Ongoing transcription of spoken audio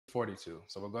42.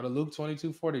 So we'll go to Luke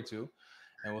 22:42,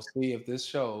 and we'll see if this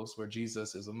shows where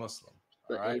Jesus is a Muslim.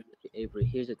 All But right. Avery,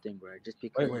 here's the thing, bro. Just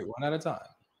Wait, because wait, one at a time.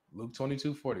 Luke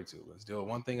 22:42. Let's deal with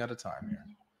one thing at a time here.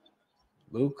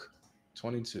 Luke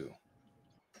 22.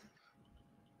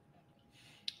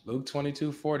 Luke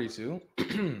 22:42.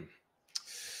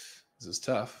 This is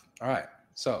tough. All right.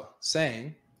 So,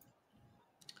 saying,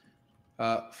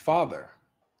 Father,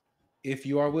 if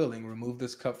you are willing, remove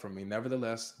this cup from me.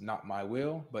 Nevertheless, not my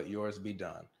will, but yours be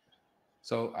done.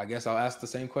 So, I guess I'll ask the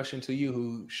same question to you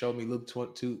who showed me Luke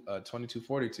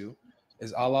 22:42.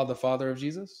 Is Allah the Father of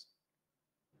Jesus?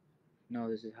 no,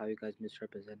 this is how you guys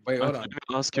misrepresent Wait, hold Okay, on. let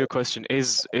me ask you a question.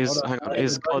 Hold on. Hang on, Hold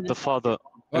is God the Father?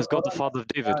 Is God hold the on. Father of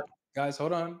David? Guys,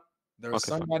 hold on. There was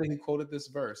Okay, fine. somebody who quoted this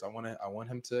verse. I want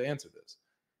him to answer this.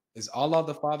 Is Allah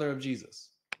the Father of Jesus?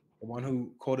 The one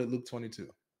who quoted Luke 22.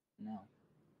 No.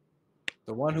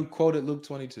 The one who quoted Luke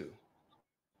 22.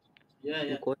 Yeah, Who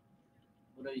yeah. quote?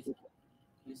 What are you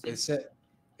It saying? said,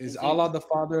 is Is it- Allah the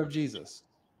Father of Jesus?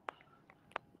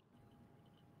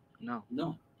 No.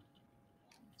 No.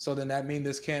 So then that means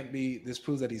this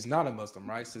proves that he's not a Muslim,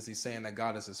 right? Since he's saying that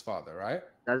God is his father, right?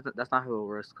 That's not how it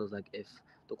works. Because like if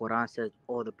the Quran says,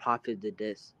 "Oh, the Prophet did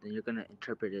this," then you're gonna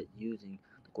interpret it using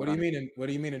the Quran. What do you mean? What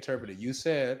do you mean interpret it? You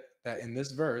said that in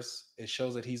this verse it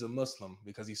shows that he's a Muslim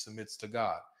because he submits to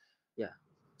God. Yeah.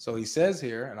 So he says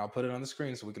here, and I'll put it on the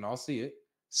screen so we can all see it,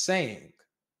 saying,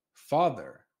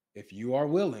 Father, if you are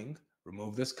willing,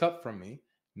 remove this cup from me.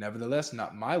 Nevertheless,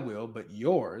 not my will, but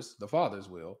yours, the Father's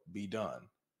will, be done.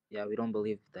 Yeah, we don't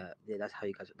believe that. Yeah, that's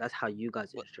how you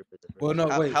guys What- interpret the verse. Well,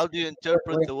 no, wait. How do you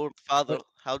interpret wait, the word father? wait,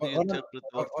 How do you hold on, interpret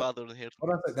the word father in here?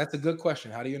 hold on a sec. That's a good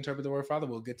question. How do you interpret the word Father?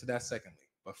 We'll get to that secondly.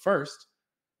 But first,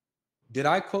 did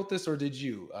I quote this or did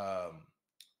you,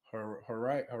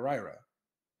 Harira?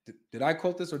 Did I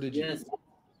quote this or did you? Yes.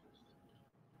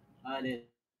 I did.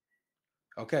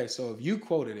 Okay, so if you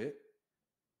quoted it,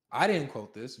 I didn't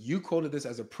quote this. You quoted this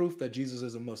as a proof that Jesus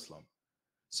is a Muslim.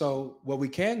 So what we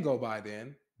can go by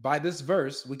then, by this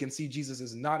verse, we can see Jesus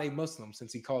is not a Muslim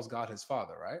since he calls God his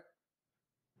father, right?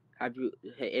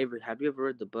 Hey Avery, have you ever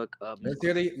read the book?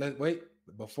 Wait.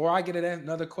 Before I get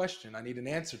another question, I need an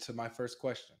answer to my first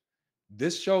question.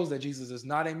 This shows that Jesus is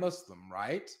not a Muslim,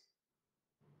 right?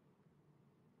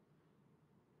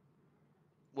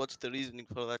 What's the reasoning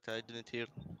for that? I didn't hear.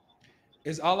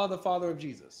 Is Allah the father of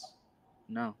Jesus?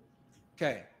 No.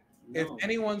 Okay. No. If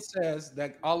anyone says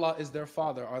that Allah is their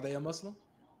father, are they a Muslim?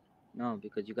 No,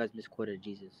 because you guys misquoted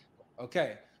Jesus.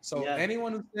 Okay. So Yeah.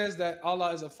 anyone who says that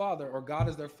Allah is a father or God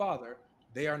is their father,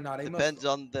 they are not a Depends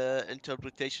Muslim. on the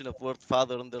interpretation of word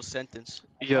father in their sentence.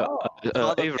 Yeah,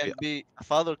 Oh, Avery. A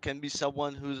father can be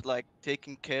someone who's like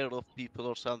taking care of people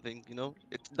or something, you know?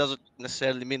 It doesn't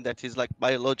necessarily mean that he's like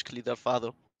biologically their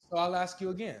father. so I'll ask you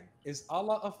again. Is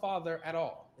Allah a father at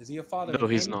all? Is he a father in No,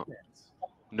 he's any not. sense?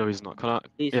 No, he's not. Can I?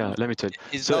 He's Yeah, not. let me tell you.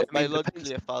 He's So, not I mean, depends.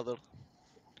 biologically a father.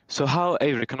 So, how,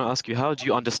 Avery? Can I ask you? How do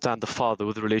you understand the Father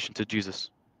with relation to Jesus?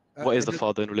 What is It, the does,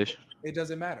 Father in relation? it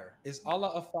doesn't matter. Is Allah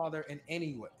a father in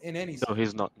any way, in any No, sense?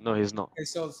 he's not. No, he's not. Okay,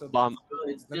 so But So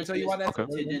it's let me just tell you why that's Okay.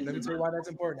 restricted in let me the tell you why that's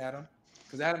important, Adam.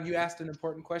 Because Adam, you asked an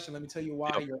important question. Let me tell you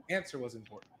why Yep. your answer was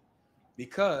important.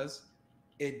 Because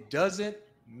it doesn't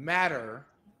matter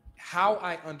how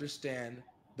I understand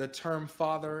the term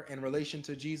father in relation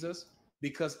to Jesus,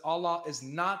 because Allah is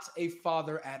not a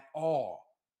father at all.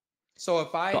 So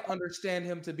if I But understand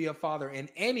him to be a father in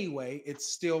any way,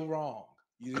 it's still wrong.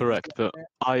 You correct. But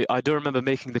I do remember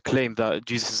making the claim that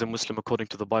Jesus is a Muslim according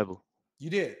to the Bible. you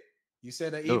did. You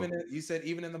said that No,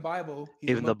 even in the Bible, he's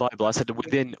a even the Muslim. Bible. I said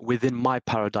within my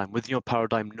paradigm. Within your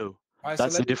paradigm, no. All right, so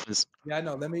That's the difference. yeah, I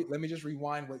know. Let me just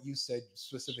rewind what you said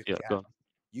specifically. Yeah, go on.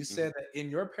 You Mhm. said that in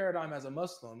your paradigm as a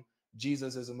Muslim,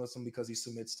 Jesus is a Muslim because he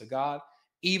submits to God.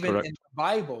 Even in Correct. the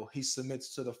Bible, he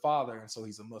submits to the Father, and so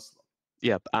he's a Muslim.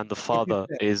 Yep, and What you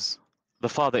said. the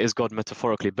Father is God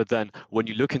metaphorically. But then when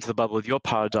you look into the Bible with your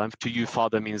paradigm, to you,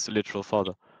 Father means literal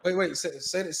Father. Wait,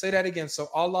 say that again. So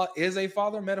Allah is a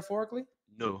father metaphorically?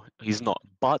 No, he's not.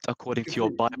 But according You to your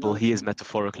can see. Bible, he is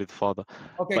metaphorically the Father.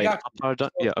 Okay, But in got our you. paradigm,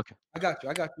 So, yeah, okay. I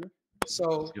got you.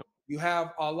 So Yep, you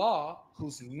have Allah,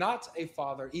 who's not a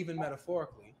father, even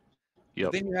metaphorically. But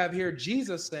yep, then you have here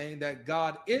Jesus saying that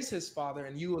God is his father,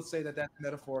 and you will say that that's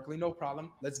metaphorically. No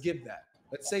problem. Let's give that.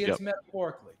 Let's say it's yep.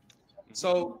 metaphorically. Mhm.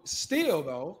 So still,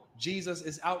 though, Jesus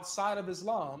is outside of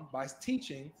Islam by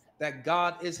teaching that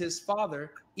God is his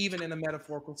father, even in a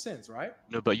metaphorical sense, right?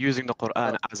 No, but using the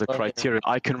Quran as a criterion,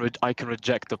 I can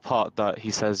reject the part that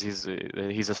he says he's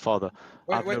his father.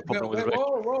 I have no problem with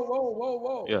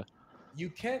Whoa. yeah. You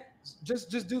can't just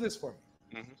do this for me.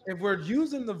 Hmm. If we're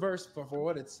using the verse for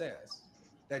what it says,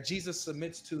 that Jesus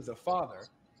submits to the Father,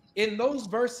 in those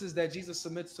verses that Jesus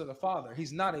submits to the Father,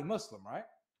 he's not a Muslim, right?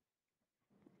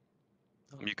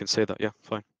 You can say that, yeah,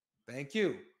 fine. Thank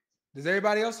you. Does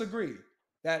everybody else agree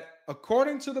that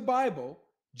according to the Bible,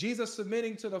 Jesus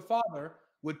submitting to the Father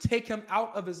would take him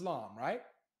out of Islam, right?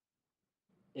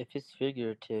 If it's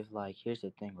figurative, like here's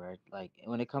the thing, right? Like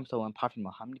when it comes to when Prophet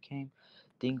Muhammad came,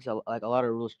 things like a lot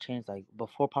of rules changed. Like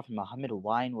before Prophet Muhammad,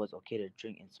 wine was okay to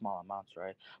drink in small amounts,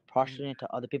 right? Prostrating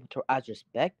to other people to as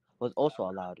respect was also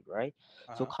allowed, right?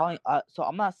 So calling, so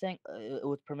I'm not saying it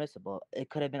was permissible. It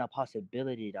could have been a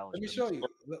possibility that was Let me show you.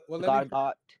 permissible. Well, To let me.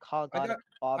 to call I God got. a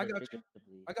father I got you.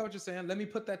 figuratively. I got what you're saying. Let me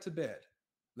put that to bed.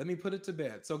 Let me put it to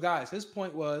bed. So, guys, his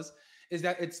point is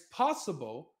that it's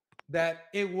possible that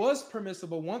it was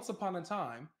permissible once upon a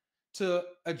time to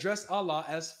address Allah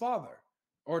as Father,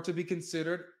 or to be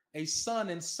considered a son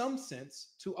in some sense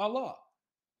to Allah.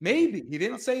 Maybe he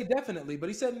didn't say definitely, but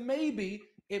he said maybe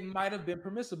it might have been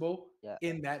permissible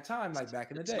in that time, like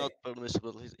back in the day. It's not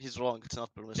permissible. He's wrong. It's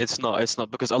not permissible. It's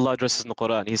not because Allah addresses in the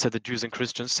Quran. He said the Jews and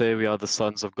Christians say we are the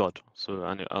sons of God. So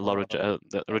and Allah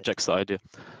rejects the idea.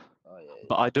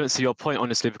 But I don't see your point,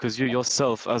 honestly, because you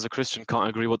yourself, as a Christian, can't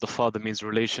agree what the Father means in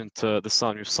relation to the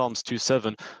Son. With Psalms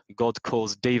 2:7, God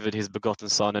calls David his begotten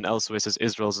son, and elsewhere it says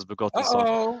Israel's his begotten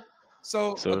son.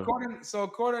 So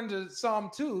according to Psalm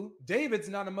 2, David's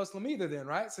not a Muslim either, then,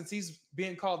 right? Since he's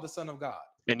being called the Son of God.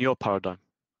 In your paradigm.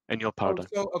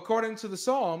 So according to the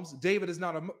Psalms, David is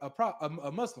not a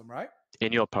Muslim, right?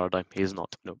 In your paradigm, he is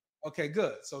not. No. Okay,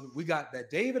 good. So we got that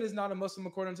David is not a Muslim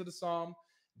according to the Psalm.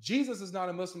 Jesus is not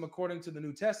a Muslim according to the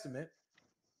New Testament.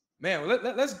 Man,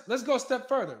 let's go a step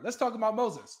further. Let's talk about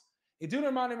Moses. In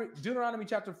Deuteronomy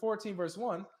chapter 14, verse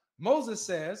 1, Moses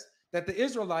says that the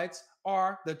Israelites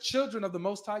are the children of the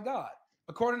Most High God.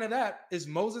 According to that, is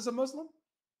Moses a Muslim?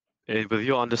 With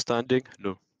your understanding,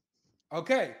 no.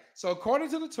 Okay, so according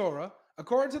to the Torah,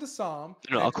 according to the Psalm,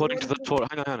 no, according to the Torah,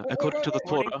 hang on. According to the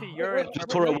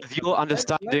Torah, with your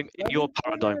understanding in your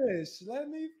paradigm. Let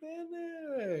me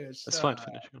finish. That's fine.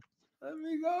 Finish. Let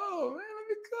me go, man. Let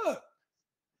me cook.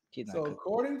 So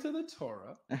according to the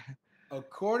Torah,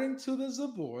 according to the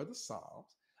Zabur, the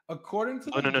Psalms, according to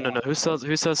the no. Who says Psalms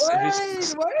is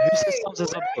Zabur?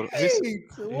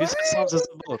 Who says Psalms is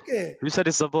Zabur? Who said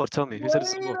it's Zabur? Tell me. Who said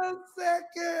it's Zabur?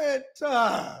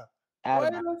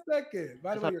 Wait a second. Wait a second.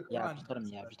 By the way,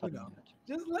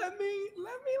 just let me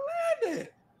land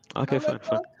it. Okay, fine.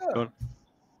 Go on.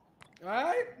 All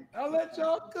right, I'll let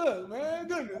y'all cook, man.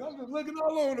 Goodness, I'm just looking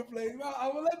all over the place. I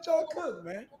will let y'all cook,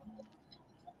 man.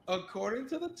 According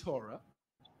to the Torah,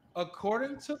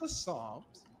 according to the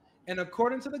Psalms, and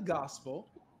according to the Gospel,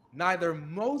 neither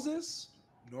Moses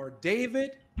nor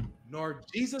David nor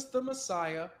Jesus the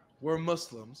Messiah were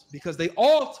Muslims because they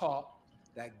all taught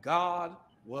that God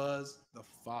was the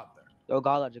Father. Yo,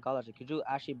 GodLogic, could you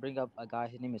actually bring up a guy?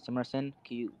 His name is Simerson.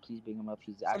 Can you please bring him up?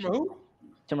 He's actually who?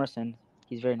 Simerson.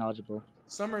 He's very knowledgeable.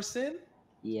 Summerson?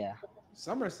 Yeah.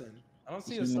 Summerson. I don't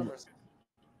see a Summerson.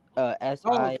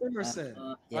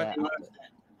 Simerson. Yeah.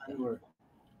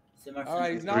 All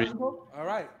right, he's knowledgeable. All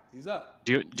right, he's up.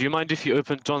 Do you mind if you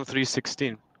open John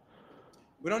 3:16?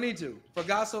 We don't need to. For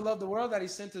God so loved the world that he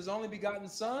sent his only begotten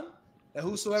Son, that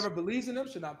whosoever believes in him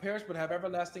should not perish but have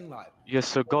everlasting life. Yes,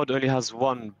 so God only has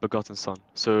one begotten son.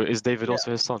 So is David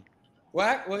also his son?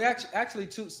 Well, actually,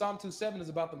 Psalm 2:7 is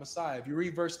about the Messiah. If you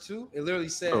read verse 2, it literally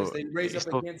says they raise up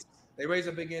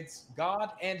against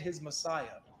God and his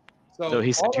Messiah. So no,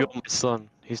 he said you're my son.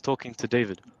 He's talking to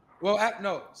David. Well,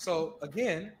 no. So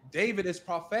again, David is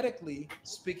prophetically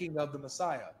speaking of the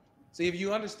Messiah. So if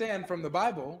you understand from the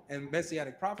Bible and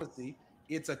Messianic prophecy,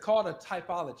 it's called a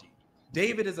typology.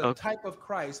 David is a type of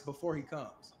Christ before he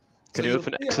comes. Can you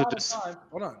open Exodus?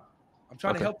 Hold on. I'm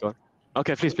trying to help you.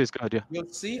 Okay, please, go ahead. Yeah. You'll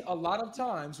see a lot of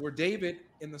times where David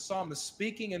in the psalm is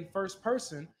speaking in first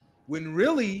person when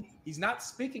really he's not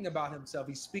speaking about himself.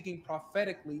 He's speaking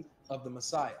prophetically of the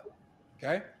Messiah.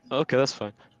 Okay? Okay, that's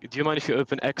fine. Do you mind if you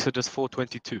open Exodus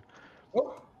 4:22?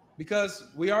 Oh, because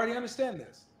we already understand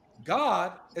this.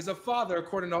 God is a father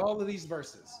according to all of these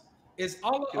verses. Is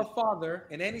Allah a father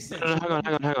in any sense? No,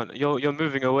 hang on. You're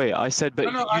moving away. I said, but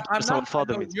you just know what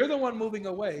father means. You're the one moving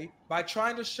away by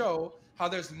trying to show how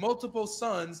there's multiple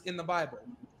sons in the Bible.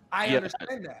 I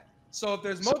understand that. So if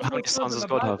there's multiple sons in the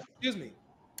Bible,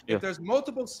 if there's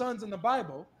multiple sons in the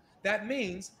Bible, that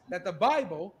means that the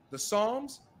Bible, the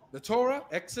Psalms, the Torah,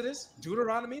 Exodus,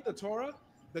 Deuteronomy, the Torah,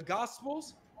 the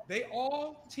Gospels, they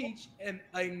all teach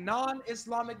a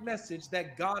non-Islamic message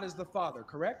that God is the Father,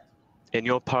 correct? In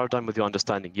your paradigm with your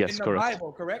understanding, yes, correct. In the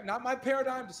Bible, correct? Not my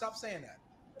paradigm, to stop saying that.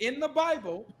 In the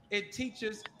Bible, it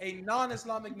teaches a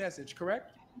non-Islamic message,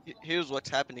 correct? Here's what's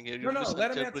happening here. No, You're no,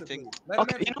 let him answer, misinterpreting. please. Let him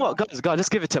Okay, answer. you know what, guys, let's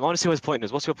give it to him. I want to see what his point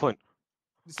is. What's your point?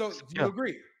 So do you Yeah.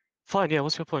 agree? Fine, yeah,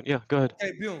 what's your point? Yeah, go ahead.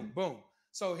 Okay, boom, boom.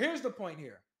 So here's the point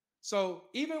here. So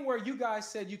even where you guys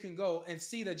said you can go and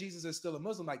see that Jesus is still a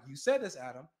Muslim, like you said this,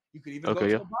 Adam, you could even go Okay,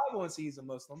 to yeah, the Bible and see he's a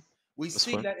Muslim. We that's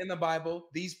see fine. that in the Bible,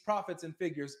 these prophets and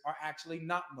figures are actually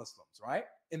not Muslims, right?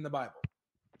 In the Bible.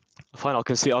 Fine, I'll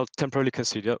concede. I'll temporarily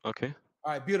concede. Yeah, okay.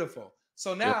 All right, beautiful.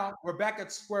 So Yep, now we're back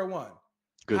at square one.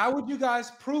 good. How would you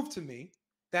guys prove to me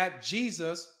that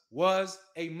Jesus was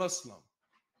a Muslim?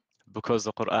 Because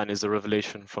the Quran is a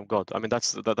revelation from God. I mean,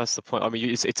 that's the point. I mean,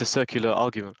 it's a circular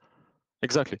argument.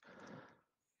 Exactly.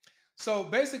 So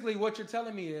basically, what you're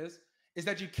telling me is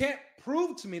that you can't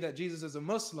prove to me that Jesus is a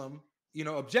Muslim,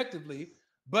 objectively,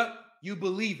 but you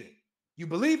believe it. You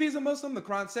believe he's a Muslim. The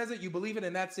Quran says it. You believe it,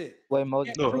 and that's it. Wait, You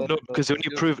Moses. can't prove No, it. because when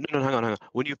you prove, no, hang on.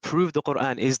 When you prove the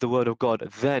Quran is the word of God,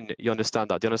 then you understand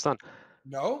that. Do you understand?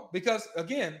 No, because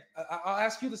again, I'll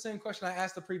ask you the same question I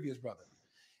asked the previous brother.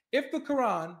 If the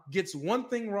Quran gets one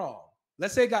thing wrong,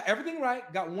 let's say it got everything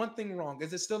right, got one thing wrong,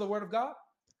 is it still the word of God?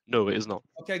 No, it is not.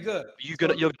 Okay, good. You're So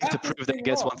gonna if you're it going to got this prove that it thing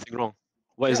gets one wrong, thing wrong.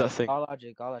 What is yeah, that thing?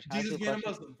 GodLogic. Can I ask Jesus you a being a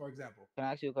question? Muslim, for example. Can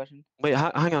I ask you a question? Wait,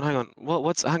 hang on.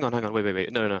 What's hang on.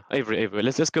 Wait. No. Avery.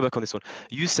 Let's go back on this one.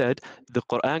 You said the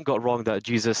Quran got wrong that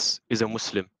Jesus is a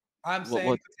Muslim. I'm What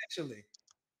saying potentially.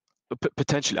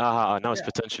 potentially? Now it's Yeah.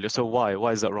 potentially. So why?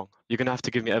 Why is that wrong? You're gonna have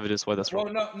to give me evidence why that's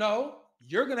wrong. Well, no.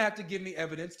 You're gonna have to give me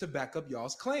evidence to back up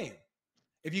y'all's claim.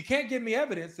 If you can't give me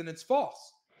evidence, then it's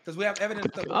false because we have evidence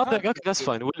Okay, of the okay, contrary. that's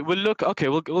fine. We'll look. Okay,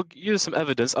 we'll use some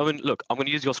evidence. I mean, look, I'm gonna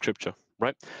use your scripture,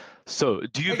 right? So,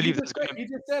 do you Hey, believe there's you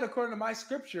just said according to my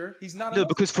scripture, he's not a no? Muslim.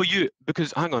 Because for you,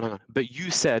 because hang on. But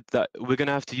you said that we're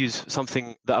gonna have to use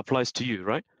something that applies to you,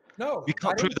 right? We No, I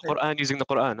can't prove didn't the say. Quran using the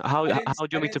Quran. How I do didn't. you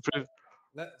want I me to didn't prove?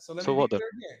 so let me So be what then? clear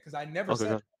again because I never Okay, said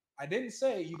go it. I didn't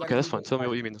say you got okay, to that's use fine. the Tell me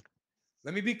what Bible. you mean then.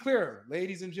 Let me be clear,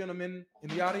 ladies and gentlemen in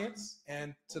the audience,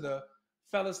 and to the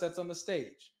fellas that's on the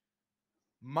stage.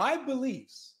 My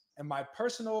beliefs and my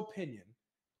personal opinion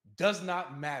does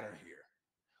not matter here.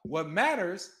 What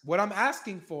matters, what I'm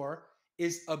asking for,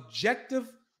 is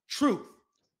objective truth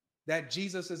that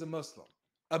Jesus is a Muslim.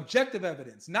 Objective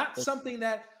evidence, not something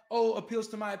that appeals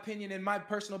to my opinion and my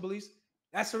personal beliefs.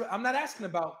 I'm not asking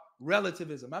about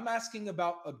relativism. I'm asking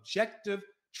about objective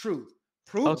truth.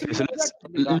 Prove to Okay, me so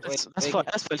objectively. that's fine.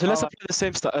 That's fine. So let's apply the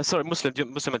same. Sorry, Muslim.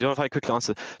 Muslim. Do you want if I quickly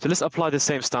answer? So let's apply the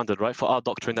same standard, right, for our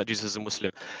doctrine that Jesus is a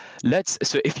Muslim.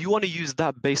 So if you want to use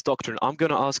that base doctrine, I'm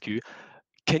going to ask you,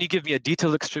 can you give me a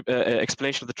detailed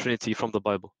explanation of the Trinity from the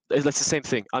Bible? That's the same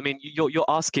thing. I mean, you're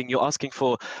asking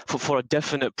for a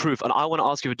definite proof, and I want to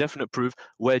ask you a definite proof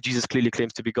where Jesus clearly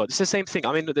claims to be God. It's the same thing.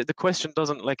 I mean, the question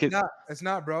doesn't like it. No, it's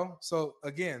not, bro. So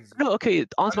again, No, okay.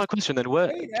 Answer my question then. Where?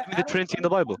 wait, Give me the Adam, Trinity in the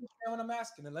Bible. understand what I'm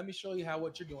asking, and let me show you how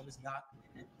what you're doing is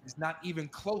not even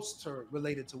close to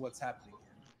related to what's happening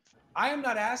here. I am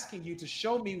not asking you to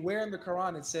show me where in the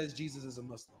Quran it says Jesus is a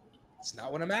Muslim. It's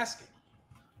not what I'm asking.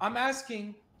 I'm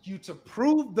asking you to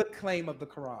prove the claim of the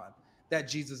Quran that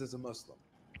Jesus is a Muslim.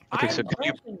 Okay, I'm so can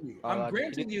you? granting you. I'm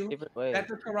granting you that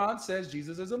the Quran says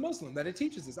Jesus is a Muslim, that it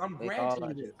teaches this. I'm granting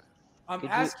you this. I'm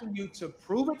asking you to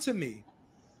prove it to me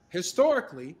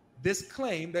historically, this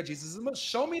claim that Jesus is a Muslim.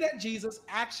 Show me that Jesus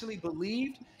actually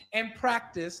believed and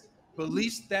practiced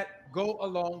beliefs that go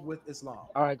along with Islam.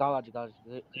 All right, GodLogic.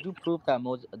 Could you prove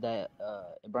that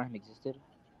Ibrahim existed?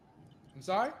 I'm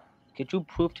sorry? Could you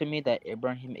prove to me that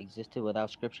Ibrahim existed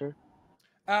without scripture?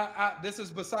 This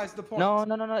is besides the point.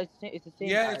 No. It's the same.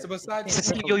 Yeah, it's besides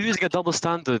the point. You're using a double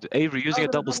standard, Avery. Using a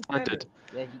double standard.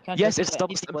 Yeah, you can't Yes, it's justify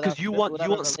double anything standard without because you want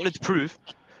solid revelation. proof.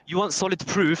 You want solid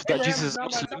proof that Abraham Jesus is is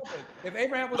not my Muslim. topic. If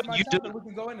Abraham was But my you do. topic, we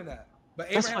can go into that.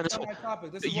 But That's Abraham is fine. not my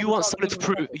topic. This is what You we're want talking solid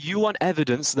about. proof. You want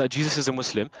evidence that Jesus is a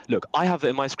Muslim. Look, I have it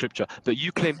in my scripture, but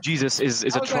you claim Jesus is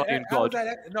a triune God.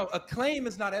 No, a claim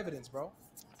is not evidence, bro.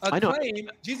 A I know. claim,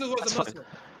 Jesus was That's a fine. Muslim.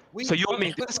 So you want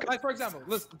me? Like, for example,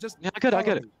 listen, just Yeah, I get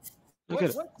follow it. me. I get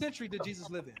it. What century did Jesus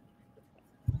live in?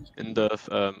 In the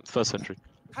first century.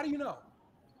 How do you know?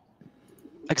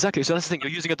 Exactly. So that's the thing.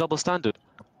 You're using a double standard.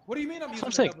 What do you mean I'm That's what using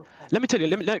I'm a saying. double standard? Let me tell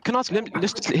you. Can I ask?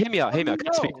 Let's just hear me out. Hear me out. Can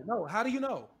I speak? No, how do you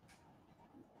know?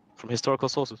 From historical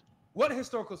sources. What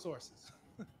historical sources?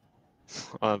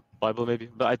 Bible maybe,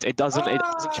 but it doesn't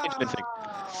change anything.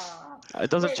 It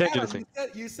doesn't change Adam, anything.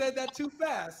 you said that too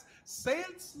fast. Say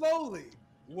it slowly.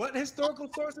 What historical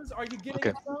sources are you getting Okay.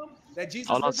 it from that Jesus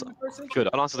I'll lived answer. in the first century? Good.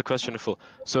 I'll answer the question in full.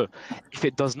 So, if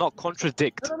it does not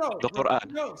contradict the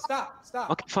Quran. No, stop.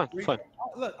 Okay, fine.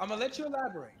 Look, I'm gonna let you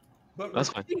elaborate, but That's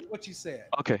fine. repeat what you said.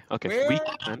 Okay.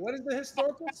 What is the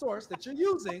historical source that you're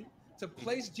using to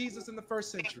place Jesus in the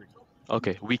first century?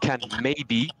 Okay, we can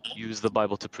maybe use the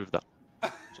Bible to prove that.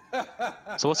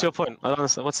 So what's your point? I don't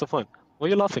understand. What's the point? What are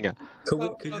you laughing at?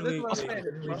 So this is what I'm saying,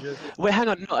 bro. Wait, hang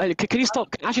on. No, can you stop?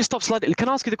 Can I actually stop sliding? Can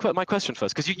I ask you my question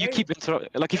first? Because you Wait. keep interrupting.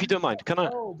 Like, if you don't mind, can I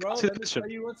bro, ask you the let me question?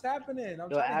 tell you what's happening. I'm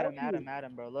Yo, trying to help you.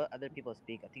 Adam, bro. Let other people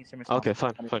speak. I think Simmer's Okay,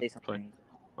 fine, trying to fine, say fine. something.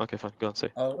 Okay, fine. Go on, say.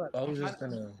 I was just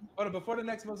gonna. Hold on, before the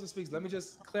next Muslim speaks, let me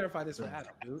just clarify this for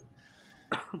Adam, dude.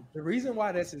 The reason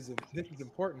why this is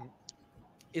important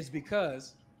is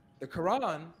because the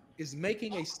Quran is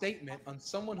making a statement on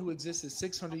someone who existed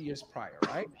 600 years prior,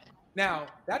 right? Now,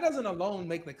 that doesn't alone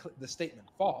make the statement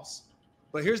false,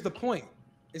 but here's the point,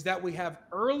 is that we have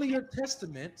earlier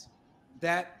testament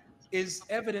that is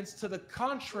evidence to the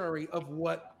contrary of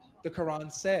what the Quran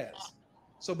says.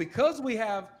 So because we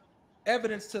have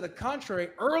evidence to the contrary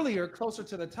earlier, closer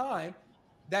to the time,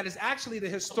 that is actually the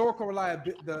historical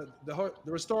the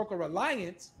historical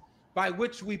reliance by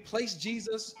which we place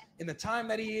Jesus in the time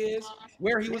that he is,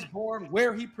 where he was born,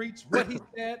 where he preached, what he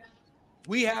said.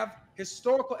 We have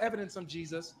historical evidence on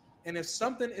Jesus, and if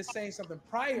something is saying something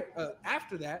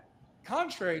after that,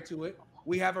 contrary to it,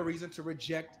 we have a reason to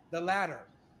reject the latter.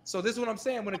 So this is what I'm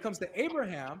saying. When it comes to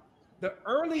Abraham, the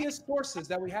earliest sources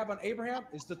that we have on Abraham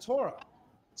is the Torah.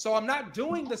 So I'm not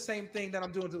doing the same thing that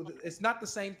I'm doing. It's not the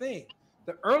same thing.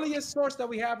 The earliest source that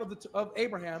we have of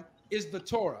Abraham is the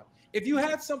Torah. If you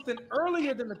had something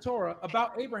earlier than the Torah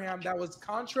about Abraham that was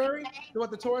contrary to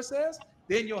what the Torah says,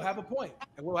 then you'll have a point,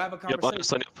 and we'll have a conversation. Yep, I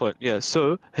understand your point. Yeah.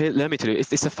 So here, let me tell you,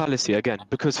 it's a fallacy again,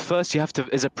 because first you have to,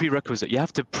 as a prerequisite, you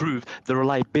have to prove the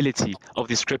reliability of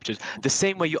the scriptures. The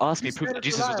same way you asked me to prove that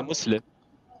Jesus was a Muslim.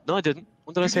 No, I didn't.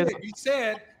 When did I say that? You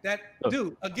said that,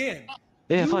 dude. Again,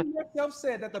 you yourself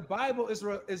said that the Bible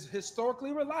is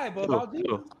historically reliable about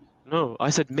Jesus. No, I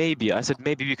said maybe. I said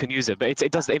maybe we can use it, but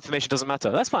it does. The information doesn't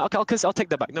matter. That's fine. Okay, I'll take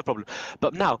that back. No problem.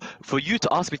 But now, for you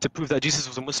to ask me to prove that Jesus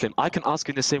was a Muslim, I can ask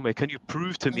you in the same way. Can you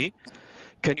prove to me?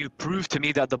 Can you prove to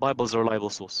me that the Bible is a reliable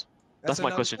source? That's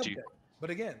my question to you. But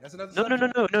again, that's another.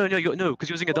 No, because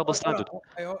you're using a double standard.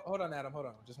 Hey, hold on, Adam. Hold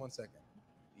on, just 1 second.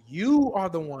 You are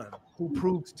the one who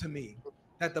proved to me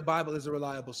that the Bible is a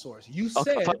reliable source. You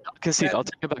said. I can see it. I'll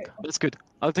take it back. That's good.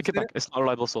 I'll take it back. It's not a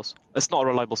reliable source. It's not a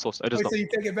reliable source. It is not. So you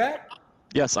take it back?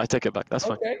 Yes, I take it back. That's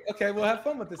fine. Okay, we'll have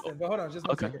fun with this then. But hold on, just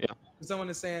 1 second. Yeah. Someone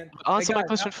is saying. Answer my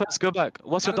question first. Go back.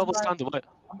 What's your double standard?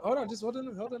 Hold on, just hold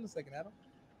on a second, Adam.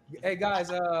 Hey guys,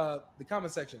 the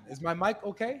comment section. Is my mic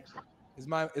okay? Is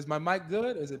my mic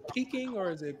good? Is it peaking or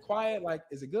is it quiet? Like,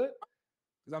 is it good?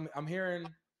 Because I'm hearing,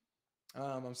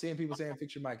 I'm seeing people saying,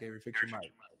 "Fix your mic, Avery. Fix your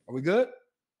mic." Are we good?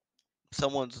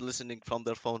 Someone's listening from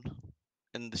their phone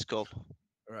in this call.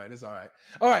 All right, it's all right.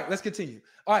 All right, let's continue.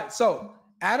 All right, so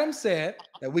Adam said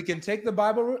that we can take the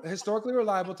Bible historically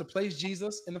reliable to place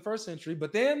Jesus in the first century,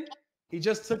 but then he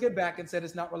just took it back and said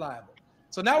it's not reliable.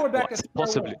 So now we're back at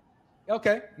square one.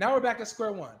 Okay, now we're back at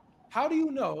square one. How do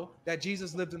you know that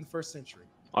Jesus lived in the first century?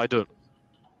 I don't.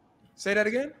 Say that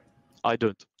again? I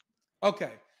don't.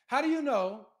 Okay. How do you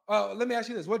know? Let me ask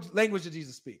you this. What language did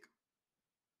Jesus speak?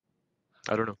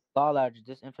 I don't know. Knowledge.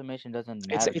 This information doesn't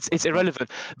matter. It's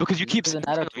irrelevant because you keep giving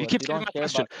my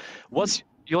question. What's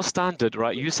your standard,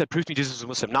 right? You said prove me Jesus was a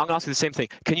Muslim. Now I'm gonna ask you the same thing.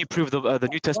 Can you prove the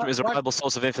New Testament is a reliable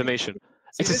source of information?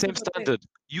 It's the same standard.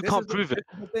 You can't prove it.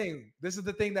 This is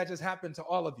the thing that just happened to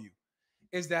all of you,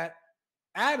 is that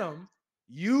Adam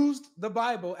used the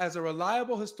Bible as a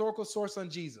reliable historical source on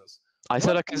Jesus. I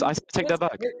said take that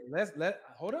back.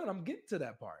 Hold on, I'm getting to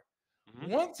that part.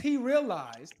 Once he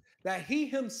realized that he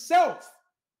himself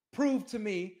proved to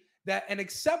me that and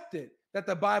accepted that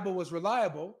the Bible was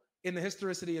reliable in the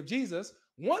historicity of Jesus,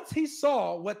 once he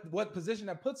saw what position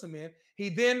that puts him in, he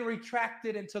then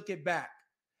retracted and took it back.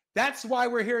 That's why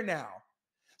we're here now.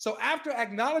 So after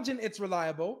acknowledging it's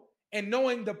reliable and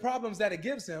knowing the problems that it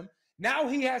gives him, now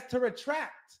he has to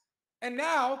retract. And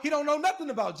now he don't know nothing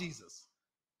about Jesus.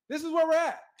 This is where we're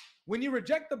at. When you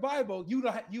reject the Bible, you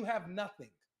have nothing.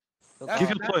 Give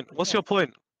your point. What's your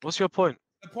point? What's your point?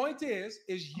 The point is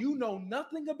you know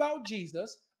nothing about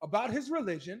Jesus, about his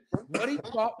religion, what he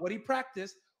taught, what he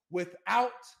practiced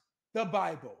without the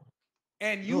Bible.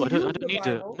 And you I don't need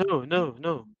it.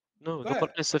 No. The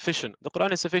Quran is sufficient. The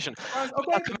Quran is sufficient.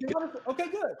 Okay,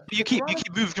 good. You keep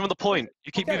moving from the point.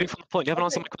 You keep moving from the point. You haven't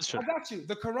answered my question. I got you.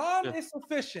 The Quran is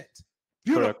sufficient.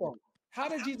 Beautiful. Correct. How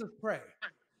did Jesus pray?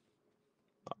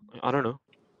 I don't know.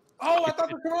 Oh, I thought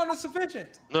the Quran is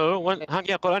sufficient. No,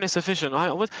 Quran is sufficient.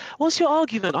 What's your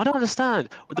argument? I don't understand.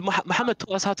 Muhammad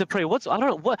taught us how to pray. I don't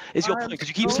know. What is your point? Because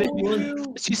you keep saying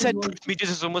you said prove to me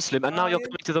Jesus is a Muslim, and now you're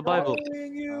coming to the Bible.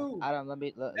 Adam, let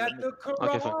me. The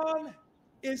Quran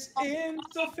is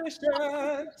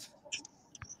insufficient.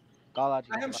 GodLogic.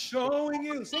 I am showing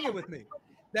you, sing it with me,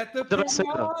 that the Did I say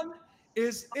that? Quran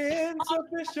is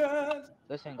insufficient.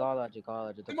 Listen,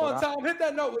 GodLogic. The Come on, Quran. Tom, hit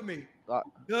that note with me. God,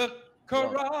 The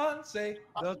Quran, say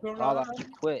the Quran.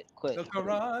 GodLogic, quit. The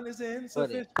Quran is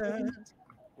insufficient.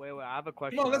 Wait, I have a Come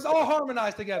question. on, let's all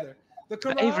harmonize together. The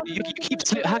Quran Avery, is you keep hang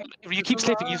insufficient. on, Avery, you The keep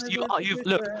slipping. Quran is You've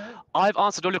look. insufficient. I've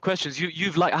answered all your questions.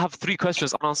 You've like I have 3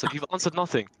 questions unanswered. You've answered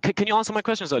nothing. Can you answer my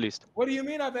questions at least? What do you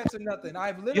mean I've answered nothing?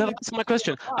 I've You literally haven't answered my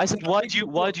question. I said why do you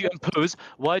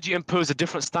impose a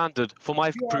different standard for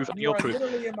my proof and you your are proof?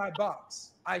 literally in my box.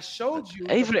 I showed you.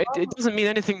 the Avery, it problem. doesn't mean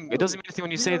anything. It doesn't mean anything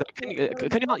when you say that. Can you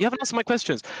haven't answered my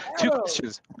questions? 2 Adam,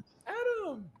 questions.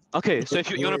 Adam. Okay, so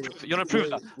if you wanna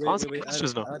prove that, answer my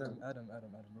questions now. Adam,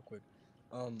 real quick.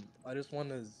 I just want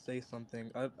to say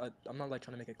something. I'm not like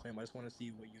trying to make a claim. I just want to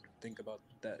see what you think about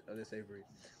that. This Avery.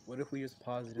 What if we just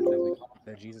posited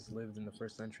that Jesus lived in the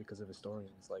 1st century because of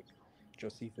historians like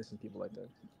Josephus and people like that?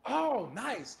 Oh,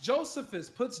 nice. Josephus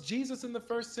puts Jesus in the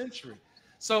 1st century.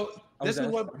 So this is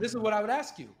what I would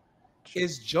ask you.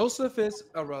 Is Josephus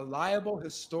a reliable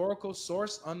historical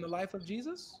source on the life of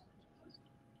Jesus?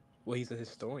 Well, he's a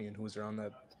historian who's around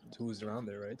there,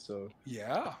 right? So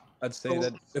yeah, I'd say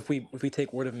that if we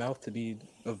take word of mouth to be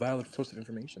a valid source of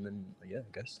information, then yeah,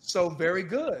 I guess. So very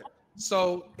good.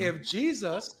 So if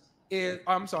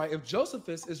if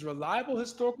Josephus is reliable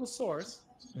historical source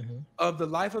of the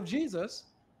life of Jesus,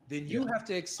 then you have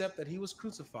to accept that he was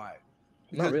crucified.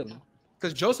 Not really.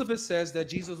 Because Josephus says that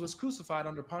Jesus was crucified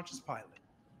under Pontius Pilate.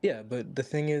 Yeah, but the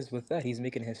thing is with that, he's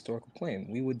making a historical claim.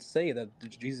 We would say that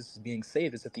Jesus is being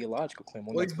saved is a theological claim.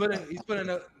 Well, he's putting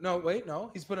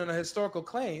a historical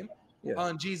claim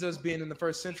on Jesus being in the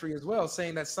 1st century as well,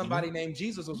 saying that somebody named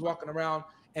Jesus was walking around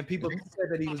and people said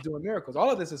that he was doing miracles.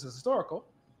 All of this is historical.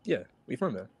 Yeah, we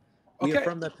affirm that. We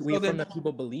affirm that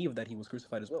people believe that he was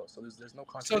crucified as well. So there's no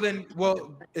contradiction. So then,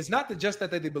 well, it's not just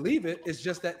that they believe it. It's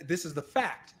just that this is the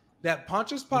fact that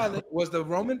Pontius Pilate was the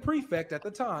Roman prefect at the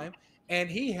time, and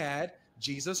he had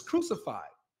Jesus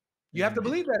crucified. You have to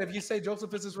believe that if you say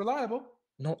Josephus is reliable.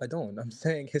 No, I don't. I'm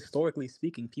saying historically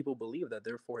speaking, people believe that.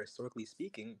 Therefore, historically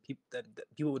speaking,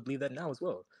 people would believe that now as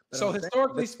well. But so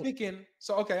historically speaking,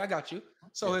 okay, I got you.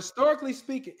 So historically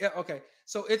speaking, okay.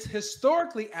 So it's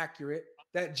historically accurate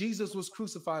that Jesus was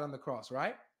crucified on the cross,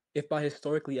 right? If by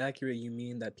historically accurate you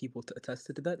mean that people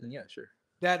attested to that, then yeah, sure.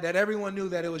 That everyone knew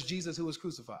that it was Jesus who was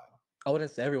crucified. I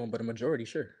wouldn't say everyone, but a majority,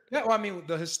 sure. Yeah, well, I mean,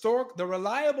 the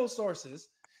reliable sources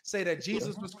say that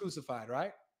Jesus was crucified,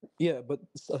 right? Yeah, but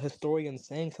a historian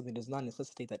saying something does not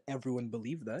necessitate that everyone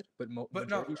believed that. But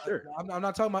majority, sure. I'm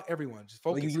not talking about everyone. Just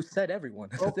focus. Well, you said everyone.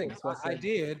 That's the thing. That's what I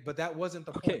did, but that wasn't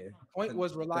the point. Okay. The point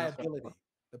was reliability.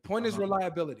 The point is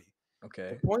reliability.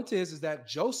 Okay. The point is that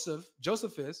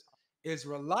Josephus is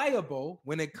reliable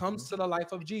when it comes to the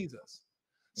life of Jesus.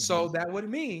 So that would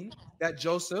mean that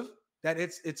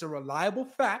it's a reliable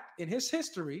fact in his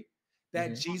history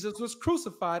that Jesus was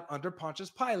crucified under Pontius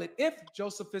Pilate, if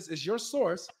Josephus is your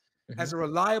source as a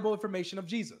reliable information of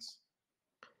Jesus.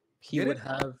 He would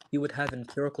have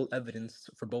empirical evidence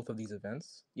for both of these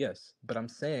events, yes. But I'm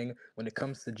saying when it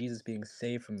comes to Jesus being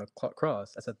saved from the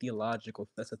cross, that's a theological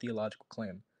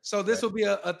claim. So this will be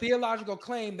a theological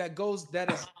claim that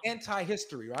is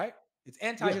anti-history, right? It's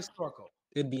anti-historical.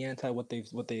 It'd be anti what they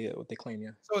claim,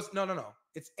 yeah. So it's no.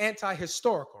 It's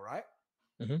anti-historical, right?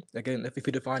 Again, if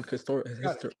you define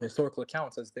historical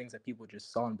accounts as things that people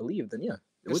just saw and believed, then yeah,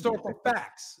 historical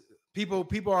facts. People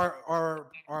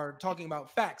are talking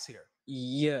about facts here.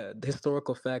 Yeah, the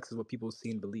historical facts is what people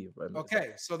see and believe, right?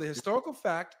 Okay, so the historical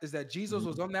fact is that Jesus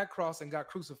was on that cross and got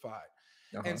crucified,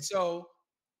 and so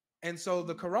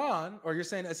the Quran, or you're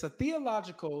saying it's a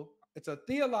theological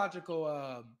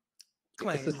claim,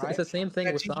 right? It's the same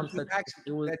thing with Psalm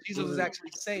that Jesus was actually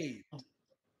saved.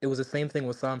 It was the same thing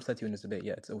with Psalm 72 in this debate.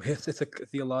 Yeah, it's a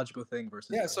theological thing versus.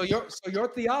 Yeah, so your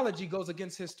theology goes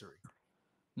against history.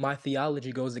 My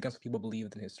theology goes against what people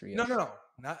believed in history. Yes. No,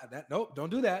 not that. Nope,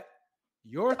 don't do that.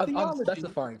 Your theology. I'm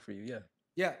specifying for you. Yeah.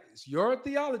 Yeah, it's your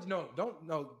theology. No,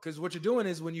 because what you're doing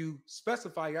is when you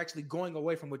specify, you're actually going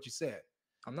away from what you said.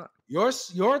 I'm not. Your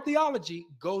theology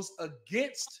goes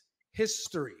against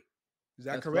history. Is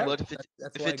that correct? But if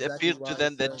it appeared to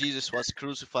them that Jesus was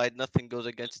crucified, nothing goes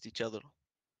against each other.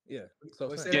 Yeah.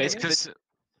 It's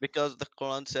because the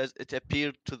Quran says it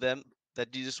appeared to them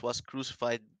that Jesus was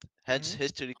crucified. Hence,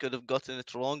 history could have gotten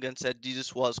it wrong and said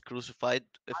Jesus was crucified,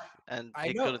 couldn't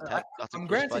have gotten I'm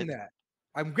crucified.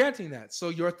 I'm granting that. So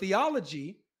your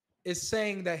theology is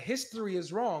saying that history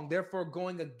is wrong, therefore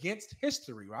going against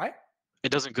history, right?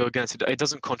 It doesn't go against it. It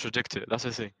doesn't contradict it. That's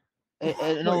the thing.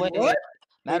 No, wait. What?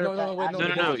 Matter No, of fact,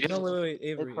 wait,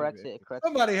 Avery. it corrects it.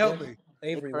 Somebody help me.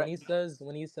 Avery, when he says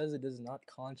it does not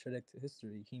contradict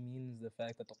history, he means the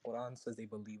fact that the Quran says they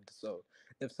believed so.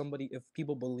 If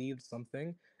people believed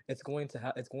something, it's going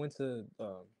to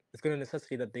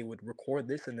necessitate that they would record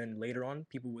this, and then later on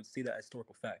people would see that as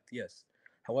historical fact. Yes.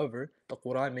 However, the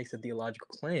Quran makes a theological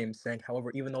claim saying,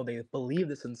 however, even though they believed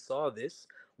this and saw this,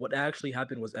 what actually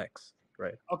happened was X.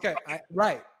 Right. Okay.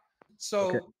 Right.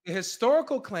 So the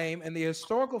historical claim and the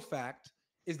historical fact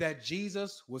is that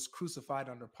Jesus was crucified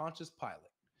under Pontius Pilate.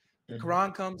 The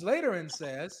Quran comes later and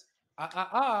says,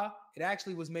 it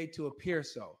actually was made to appear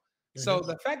so. So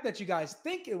the fact that you guys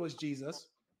think it was Jesus,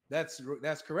 that's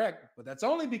correct, but that's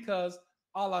only because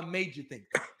Allah made you think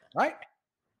that, right?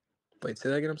 Wait, say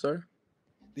that again. I'm sorry.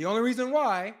 The only reason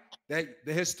why that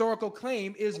the historical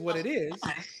claim is what it is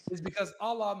because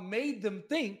Allah made them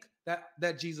think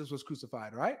that Jesus was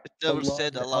crucified, right? It never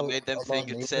said Allah made them think.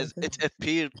 It says it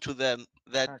appeared to them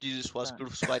that Jesus was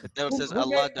crucified. It never says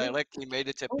Allah directly made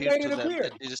it appear to them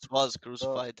that Jesus was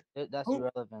crucified. That's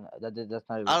irrelevant. That's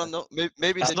not. I don't know.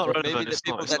 Maybe It's not maybe relevant. the It's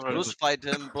people not that relevant. crucified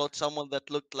him brought someone that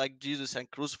looked like Jesus and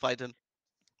crucified him.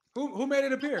 Who made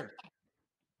it appear?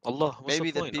 Allah, what's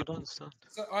Maybe the the point? I people. don't understand.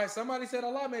 So, all right, somebody said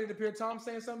Allah made it appear. Tom's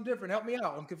saying something different. Help me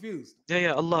out. I'm confused.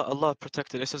 Yeah, Allah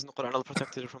protected. It says in the Quran, Allah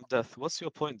protected it from death. What's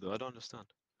your point, though? I don't understand.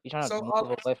 You're trying to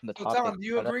move away from the topic. Tom, do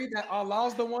you agree that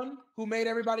Allah's the one who made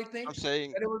everybody think? I'm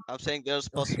saying there's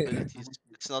possibilities.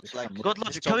 It's not like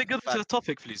GodLogic, can we go back to the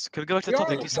topic, please? Can we go back to the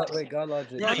topic? Wait,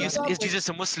 GodLogic. You know, is Jesus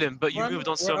a Muslim? But you moved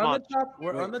on so much.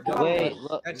 We're on the topic.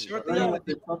 That's your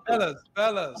theology.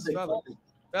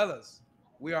 Fellas,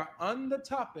 we are on the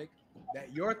topic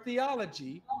that your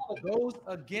theology goes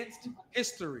against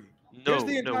history. No,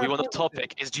 we want the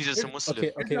topic. Is Jesus a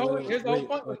Muslim? Here's the whole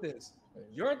point with this.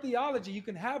 Your theology, you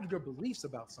can have your beliefs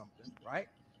about something, right?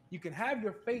 You can have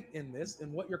your faith in this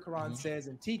and what your Quran says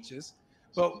and teaches.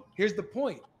 But here's the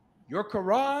point. Your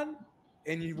Quran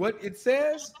and what it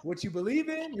says, what you believe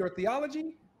in, your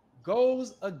theology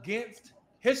goes against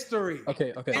history.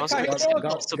 Okay.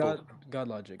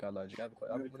 GodLogic.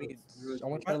 I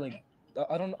want to like.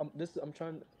 I'm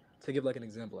trying to give like an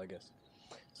example, I guess.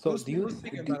 So who's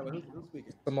speaking, by the way? Who's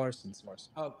speaking? Marson.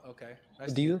 Oh, okay.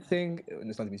 Do you think, and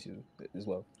it's not to be you as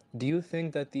well, do you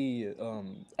think that the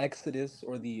Exodus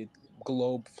or the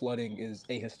globe flooding is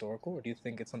ahistorical, or do you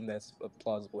think it's something that's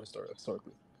plausible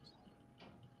historically?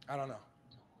 I don't know.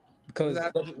 Because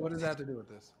what does that have to do with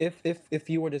this? If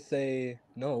you were to say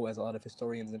no, as a lot of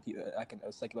historians and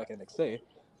secular academics say,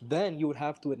 then you would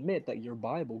have to admit that your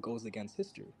Bible goes against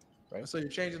history. Right. So you're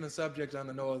changing the subject on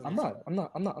the Noah. I'm not.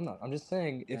 I'm just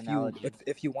saying if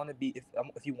you want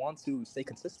to stay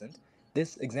consistent,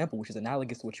 this example, which is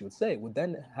analogous to what you would say, would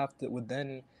then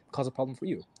cause a problem for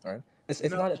you. All right. It's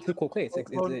not a typical case.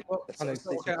 Okay, I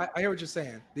hear what you're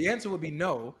saying. The answer would be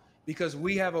no, because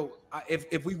we have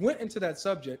if we went into that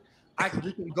subject,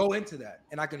 we can go into that,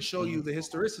 and I can show you the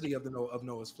historicity of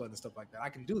Noah's flood and stuff like that. I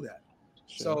can do that.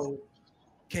 Sure. So,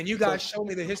 can you guys show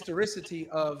me the historicity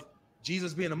of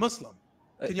Jesus being a Muslim?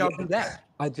 Can y'all do that?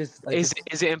 Is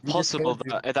it impossible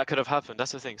that could have happened?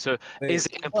 That's the thing. So is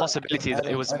it impossibility that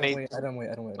it was made? I don't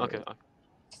wait. Okay.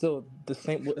 Still, the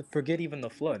same. Forget even the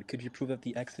flood. Could you prove that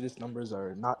the Exodus numbers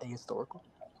are not ahistorical?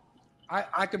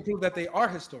 I can prove that they are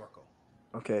historical.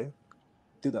 Okay,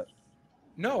 do that.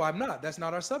 No, I'm not. That's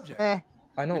not our subject. I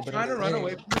know, but trying to run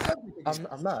away from the subject.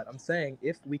 I'm not. I'm saying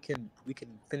if we can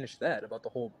finish that about the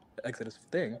whole Exodus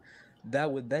thing, that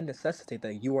would then necessitate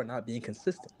that you are not being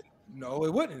consistent. No,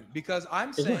 it wouldn't, because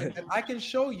I'm saying that I can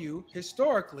show you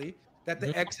historically that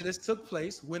the Exodus took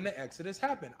place when the Exodus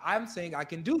happened. I'm saying I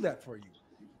can do that for you.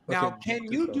 Now, can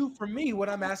you do for me what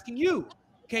I'm asking you?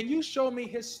 Can you show me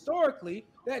historically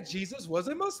that Jesus was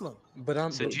a Muslim?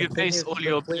 So do you base all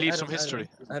your beliefs from history?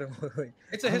 I don't.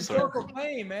 It's a historical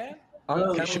claim, man.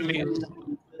 Show me.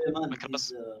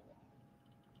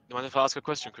 You mind if I ask a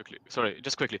question quickly? Sorry,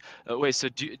 just quickly. Wait, so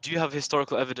do you have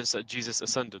historical evidence that Jesus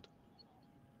ascended?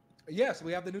 Yes,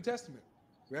 we have the New Testament.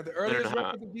 We have the earliest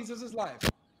record of Jesus' life.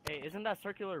 Hey, isn't that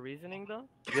circular reasoning, though?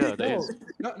 Yeah, that is.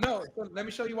 No. So let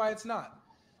me show you why it's not.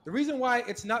 The reason why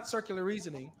it's not circular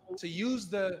reasoning to use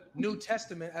the New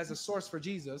Testament as a source for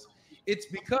Jesus, it's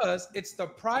because it's the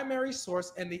primary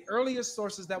source and the earliest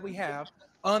sources that we have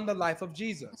on the life of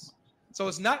Jesus. So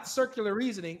it's not circular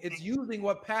reasoning. It's using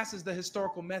what passes the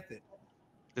historical method.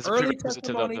 Early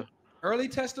testimony, early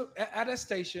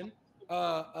attestation,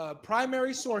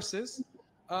 primary sources,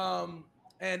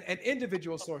 and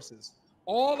individual sources,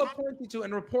 all are pointing to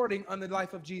and reporting on the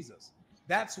life of Jesus.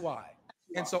 That's why.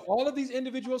 And so all of these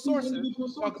individual sources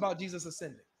talk about Jesus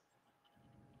ascending.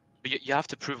 But you have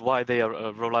to prove why they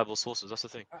are reliable sources. That's the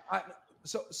thing.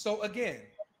 So again,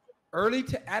 early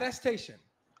attestation.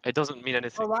 It doesn't mean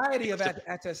anything. Variety of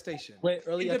attestation. Wait,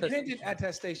 early Independent attestation.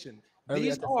 attestation. Early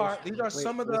These are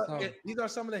attestation.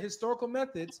 some of the historical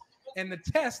methods and the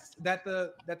tests that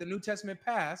the New Testament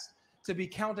passed to be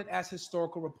counted as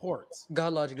historical reports.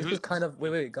 GodLogic, this is kind of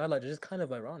wait, GodLogic, this is kind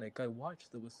of ironic. I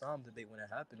watched the Wassam debate when it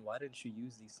happened. Why didn't you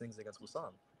use these things against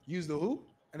Wassam? Use the who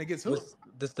and against who?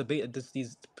 This debate,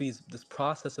 this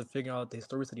process of figuring out the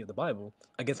historicity of the Bible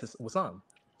against this Wassam.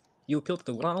 You appealed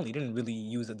to the Quran. You didn't really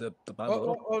use the Bible at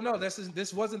all. Oh no,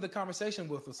 this wasn't the conversation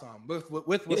with Wassam. With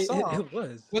Wassam, it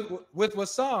was. With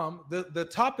Wassam, the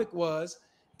topic was: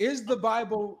 is the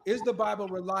Bible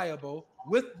reliable?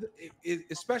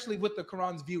 Especially with the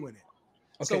Quran's view in it.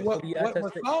 Okay, so what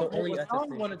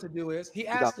Wassam wanted to do is he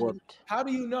asked me, how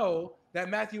do you know that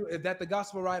that the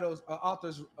gospel writers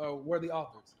authors were the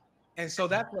authors? And so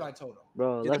that's what I told him.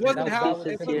 Bro, wait.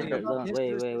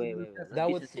 That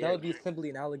would be simply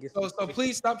analogous. So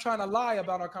please stop trying to lie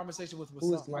about our conversation with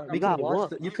Wassam. We got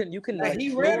what? You can.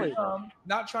 He read from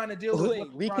not trying to deal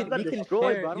with. We can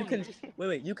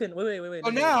Wait.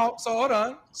 So hold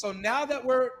on. So now that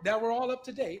we're all up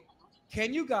to date,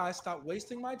 can you guys stop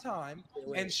wasting my time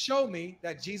and show me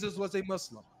that Jesus was a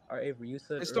Muslim? All right, Avery, you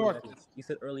said historically. You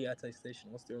said early attestation.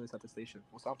 What's the earliest attestation?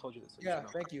 Well, Sam told you this. So yeah,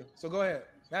 thank you. So go ahead.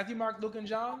 Matthew, Mark, Luke, and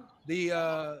John,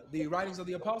 the writings of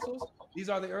the apostles. These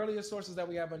are the earliest sources that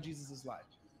we have on Jesus' life.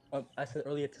 I said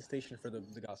early attestation for the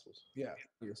Gospels. Yeah.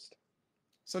 Yes.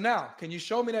 So now, can you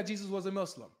show me that Jesus was a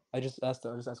Muslim? I just asked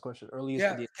a question. Earliest.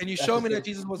 Yeah. Can you show me that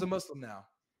Jesus was a Muslim now?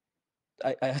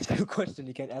 I asked you a question.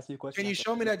 You can't ask me a question. Can you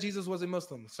show me that Jesus was a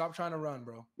Muslim? Stop trying to run,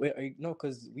 bro. Wait, no,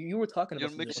 because you were talking about.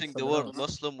 You're mixing the word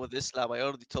Muslim with Islam. I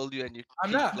already told you, and you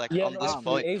I'm not. Like on this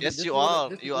point. Avery, yes, you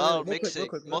are. You are mixing.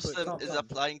 Muslim is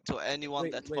applying to anyone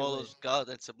that follows God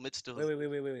and submits to Him.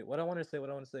 Wait. What I want to say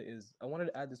is, I wanted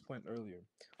to add this point earlier.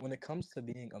 When it comes to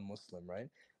being a Muslim, right?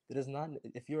 It is not.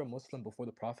 If you're a Muslim before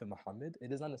the Prophet Muhammad, it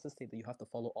does not necessitate that you have to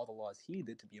follow all the laws he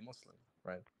did to be a Muslim,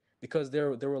 right? Because there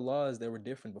were laws that were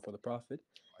different before the Prophet,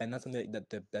 and that's something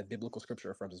that biblical scripture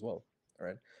affirms as well. All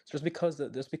right. So just because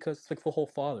it's like the whole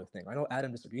father thing. I know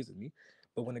Adam disagrees with me,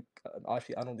 but when it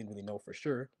actually I don't really know for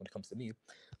sure when it comes to me,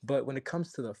 but when it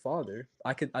comes to the father,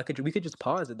 we could just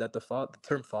posit that the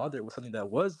term father was something that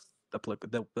was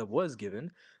that was given,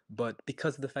 but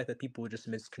because of the fact that people just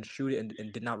misconstrued it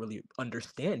and did not really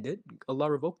understand it,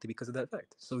 Allah revoked it because of that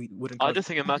fact. So he wouldn't. I don't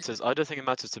think it matters. I don't think it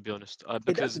matters, to be honest.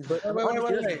 Because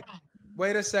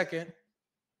wait a second.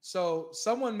 So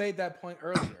someone made that point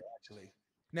earlier, actually.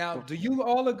 Now, do you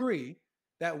all agree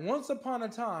that once upon a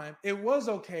time it was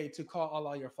okay to call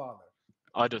Allah your father?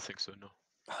 I don't think so. No.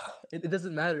 It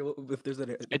doesn't matter if there's a.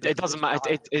 It doesn't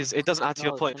matter. It doesn't add to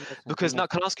your point, because now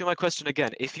can I ask you my question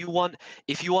again? If you want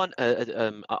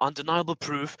undeniable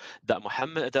proof that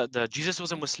that Jesus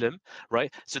was a Muslim,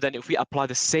 right? So then if we apply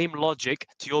the same logic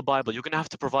to your Bible, you're gonna have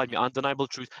to provide me undeniable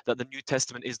truth that the New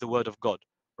Testament is the Word of God,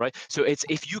 right? So it's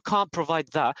if you can't provide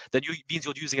that, then means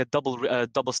you're using a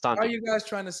double standard. Are you guys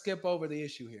trying to skip over the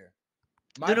issue here?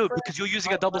 No, because you're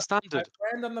using a double standard. My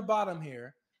friend on the bottom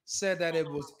here said that it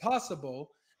was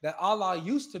possible that Allah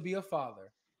used to be a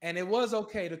father, and it was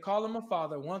okay to call him a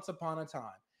father once upon a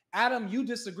time. Adam, you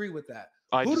disagree with that.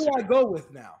 Who do I go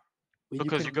with now?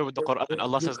 Because you go with the Quran.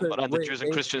 Allah says in the Quran, the Jews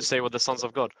and Christians say we're the sons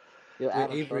of God.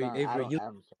 Avery, you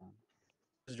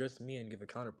address me and give a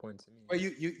counterpoint to me.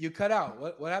 Wait, you cut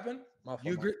out. What happened?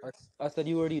 You agree? I said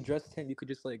you already addressed him. You could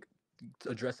just like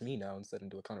address me now instead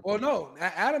and do a counterpoint. Well, no,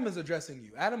 Adam is addressing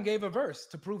you. Adam gave a verse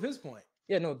to prove his point.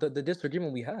 Yeah, no, the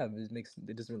disagreement we have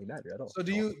it doesn't really matter at all. So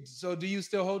do you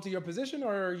still hold to your position,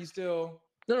 or are you still?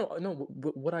 No.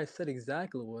 What I said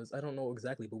exactly was I don't know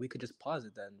exactly, but we could just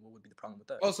posit that. And what would be the problem with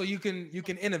that? Oh, so you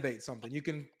can innovate something. You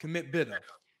can commit bid'ah.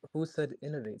 Who said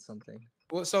innovate something?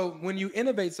 Well, so when you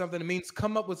innovate something, it means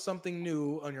come up with something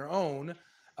new on your own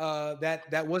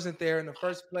that wasn't there in the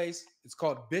first place. It's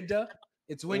called bid'ah.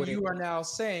 It's when you are now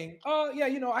saying, oh yeah,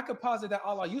 I could posit that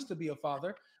Allah used to be a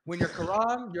father. When your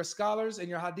Quran, your scholars, and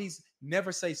your hadiths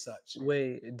never say such.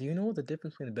 Wait, do you know what the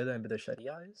difference between bid'ah and bid'ah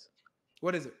sharia is?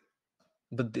 What is it?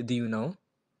 But do you know?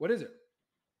 What is it?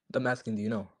 I'm asking, do you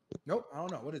know? Nope, I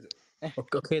don't know. What is it?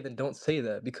 Okay, then don't say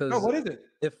that, because no. What is it?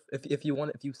 If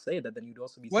you say that, then you'd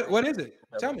also be. What is it?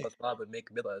 Tell me. Allah would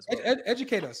make bid'ah as well.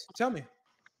 Educate us. Tell me.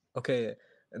 Okay,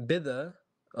 bid'ah.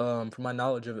 From my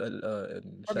knowledge of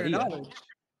sharia.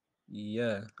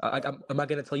 Yeah, am I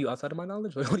gonna tell you outside of my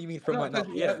knowledge? What do you mean from my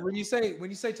knowledge? Yeah. When you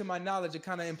say to my knowledge, it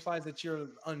kind of implies that you're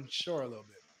unsure a little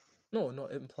bit. No,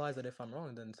 it implies that if I'm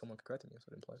wrong, then someone can correct me. That's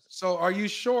what it implies. So, are you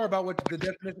sure about what the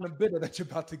definition of bid'ah that you're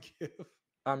about to give?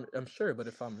 I'm sure, but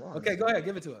if I'm wrong, okay, go ahead,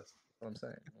 give it to us. What I'm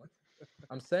saying.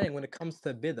 I'm saying when it comes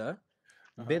to bid'ah,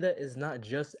 bid'ah is not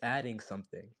just adding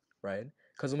something, right?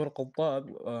 Because Umar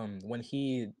Khattab, when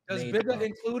he Does made bid'ah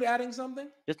include adding something?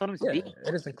 Just let him yeah, speak.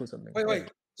 it does include something.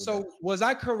 Wait. So was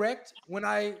I correct when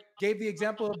I gave the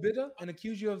example of bid'ah and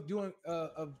accused you of doing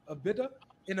of bid'ah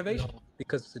innovation? No,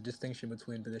 because it's a distinction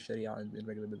between bid'ah sharia and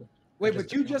regular bid'ah. Wait,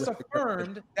 but you just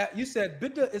affirmed that you said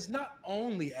bid'ah is not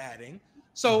only adding.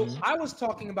 So I was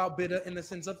talking about bid'ah in the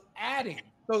sense of adding.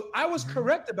 So I was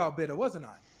correct about bid'ah, wasn't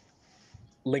I?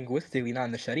 Linguistically, not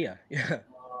in the sharia. Yeah.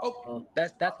 Oh,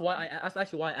 that's why that's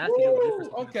actually why I asked you the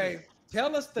difference. Okay,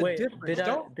 tell us the difference.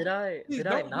 Did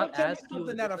I not tell me ask you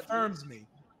something that affirms me?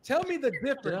 Tell me the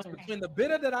difference between the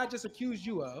bid'ah that I just accused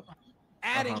you of,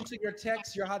 adding to your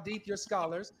text, your hadith, your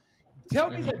scholars.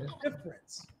 Tell me the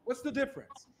difference. What's the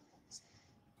difference?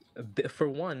 For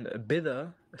one,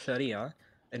 bid'ah sharia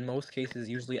in most cases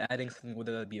usually adding something,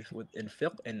 whether that be in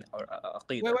fiqh and or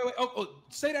aqidah. Wait. Oh,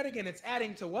 say that again. It's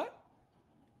adding to what?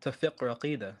 To fiqh or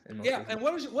aqidah in most cases. And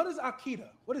what is aqidah?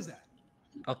 What is that?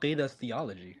 Aqidah is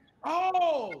theology.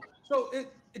 Oh, so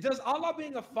does Allah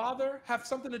being a father have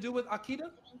something to do with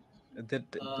aqidah?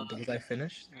 Was I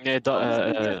finished? Yeah,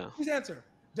 please answer.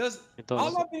 Does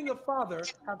Allah being a father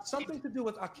have something to do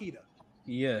with aqidah?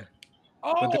 Yeah.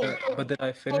 Oh, but did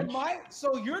I finish?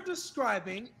 So you're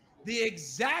describing the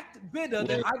exact bid'ah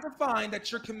that I defined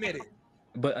that you're committing.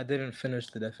 But I didn't finish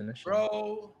the definition.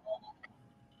 Bro,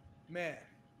 man.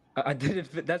 I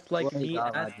didn't. That's like me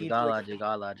asking.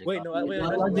 GodLogic. Wait, no,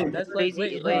 wait. That's like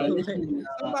wait.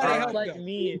 Somebody help like him.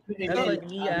 me. That's like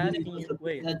me asking you.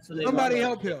 Wait. Somebody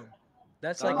help him.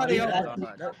 That's Somebody like help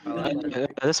him.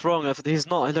 That's wrong. He's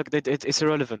not. Look, it's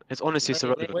irrelevant. It's honestly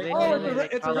irrelevant.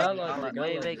 It's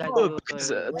irrelevant.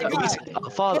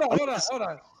 Hold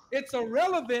on. It's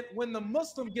irrelevant when the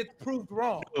Muslim gets proved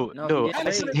wrong.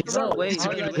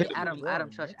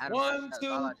 Adam, shush. 1,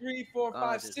 2, 3, 4,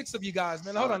 5, 6 of you guys,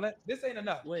 man. Hold on. This ain't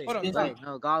enough. Hold on.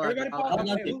 No,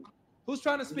 GodLogic. Who's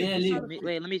trying to speak?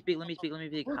 Wait, let me speak. Who's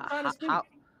trying to speak?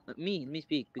 Let me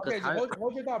speak. Because okay,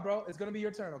 hold your thought, bro. It's gonna be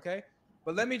your turn, okay?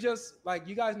 But let me just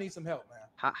you guys need some help, man.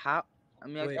 How? I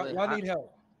mean, y'all need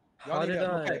help. How did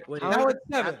I? Okay. Wait, now it's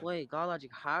 7. Wait, GodLogic,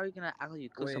 how are you gonna act like you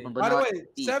cook someone? By the way,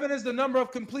 7 is the number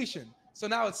of completion. So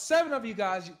now it's 7 of you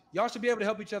guys. Y'all should be able to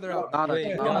help each other out. I'm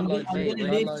getting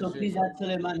late, so please ask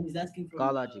Suleiman. He's asking for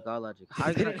GodLogic. How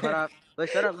are you gonna cut off? Wait,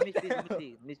 shut up. Let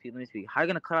me speak. How are you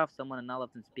gonna cut off someone and not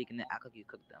let them speak and then act like you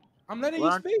cooked them? I'm letting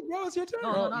you speak, bro. It's your turn.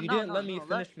 No, you didn't let me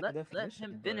finish. Let him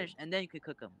finish, and then you can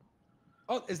cook him.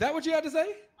 Oh, is that what you had to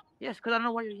say? Yes, because I don't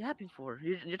know what you're yapping for.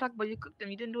 You're talking about you cooked them.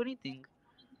 You didn't do anything.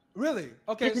 Really?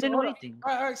 Okay. You didn't do anything.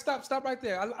 All right. Stop right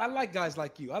there. I like guys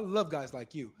like you. I love guys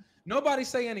like you. Nobody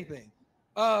say anything.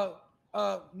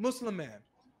 Muslim man.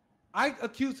 I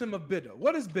accuse him of bid'ah.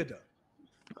 What is bid'ah?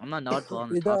 I'm not knowledgeable on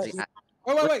the topic.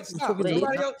 Wait. Stop. Somebody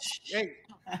else. Hey,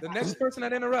 the next person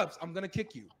that interrupts, I'm gonna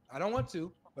kick you. I don't want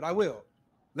to, but I will.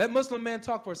 Let Muslim man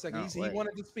talk for a second. He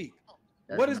wanted to speak.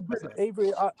 What is bid'ah?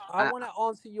 Avery, I want to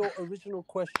answer your original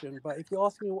question, but if you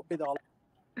ask me what bid'ah,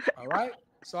 all right.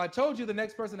 So I told you the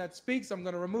next person that speaks, I'm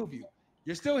going to remove you.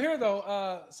 You're still here though,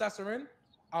 Sassarin.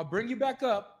 I'll bring you back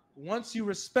up once you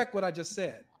respect what I just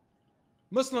said.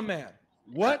 Muslim man,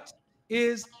 what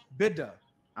is bid'ah?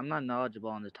 I'm not knowledgeable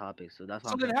on the topic, so that's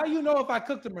why. So then how you know if I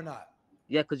cooked them or not?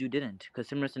 Yeah, because you didn't. Because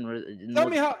Simerson. Tell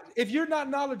me how. If you're not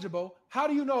knowledgeable, how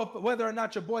do you know whether or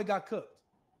not your boy got cooked?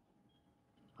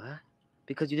 What?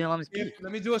 Because you didn't let me speak.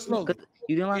 Let me do it slowly.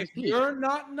 You didn't let me speak. If you're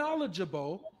not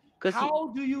knowledgeable,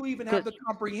 how do you even have the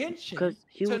comprehension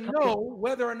to know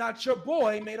whether or not your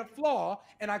boy made a flaw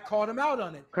and I called him out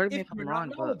on it? Correct me if I'm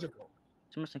wrong, but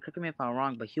Simerson, correct me if I'm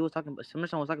wrong, but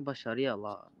Simerson was talking about Sharia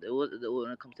law.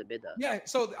 When it comes to bid'ah. Yeah,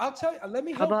 so I'll tell you. Let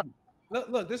me help you.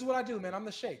 Look, this is what I do, man. I'm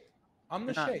the sheikh. I'm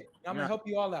gonna help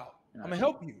you all out. I'm gonna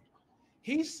help you.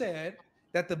 He said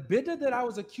that the bid'ah that I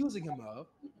was accusing him of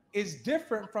is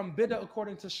different from bid'ah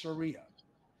according to Sharia.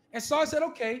 And so I said,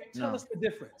 okay, tell us the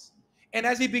difference. And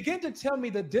as he began to tell me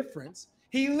the difference,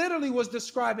 he literally was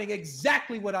describing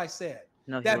exactly what I said.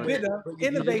 That bid'ah,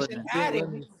 innovation,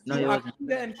 adding to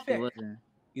aqidah and fiqh.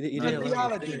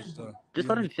 Just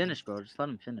let him finish, bro. Let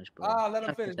him finish.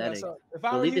 Man. So if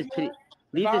I were leave you,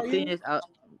 this opinion out.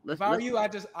 If I were you,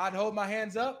 I'd hold my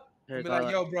hands up and be like,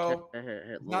 yo, bro,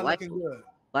 not looking good.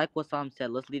 Like what Sam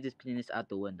said, let's leave this penis out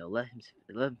the window. Let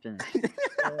him finish.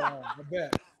 I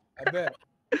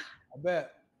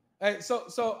bet. Hey,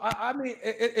 so I mean,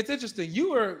 it's interesting.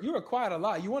 You were quiet a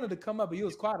lot. You wanted to come up, but you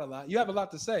was quiet a lot. You have a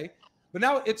lot to say, but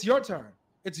now it's your turn.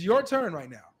 It's your turn right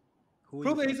now.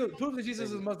 Prove that Jesus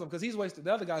is a Muslim because he's wasted.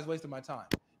 The other guy's wasting my time.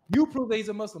 You prove that he's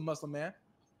a Muslim man.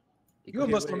 You a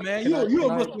Muslim man. Can I You a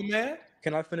can I Muslim man.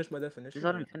 can I finish my definition? Just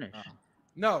let him finish.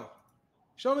 No.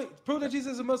 Show me. Prove that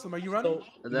Jesus is a Muslim. Are you running?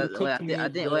 So you cooked me,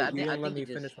 but you didn't let think me you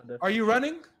just. finish my definition. Are you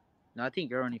running? No, I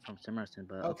think you're running from Simerson,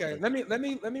 but Okay. Let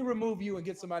me remove you and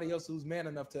get somebody else who's man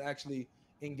enough to actually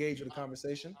engage with the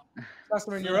conversation.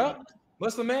 Muslim, you're up.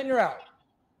 Muslim man, you're out.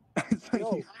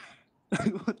 Yo,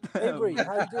 Avery,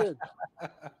 how you doing?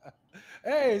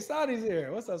 Hey, Saudi's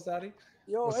here. What's up, Saudi?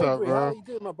 Yo, What's up, Avery, bro? how you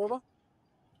doing, my brother?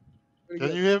 Pretty Can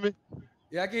good. you hear me?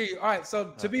 Yeah, I get you. All right.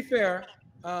 So to be fair,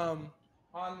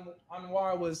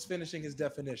 Anwar was finishing his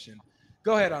definition.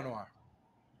 Go ahead, Anwar.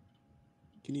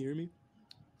 Can you hear me?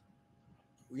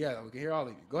 Yeah, we can hear all of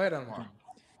you. Go ahead, Anwar.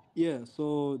 Yeah,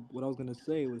 so what I was gonna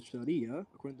say was Sharia,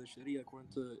 according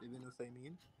to Ibn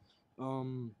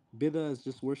Uthaymeen, bid'ah is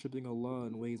just worshiping Allah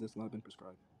in ways that's not been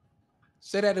prescribed.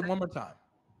 Say that one more time.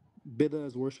 Bid'ah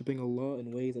is worshiping Allah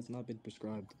in ways that's not been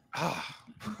prescribed.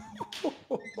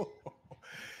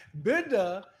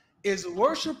 Bid'ah is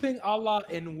worshiping Allah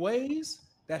in ways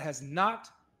that has not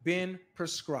been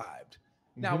prescribed.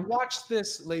 Now, watch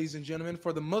this, ladies and gentlemen,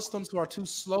 for the Muslims who are too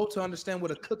slow to understand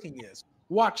what a cooking is.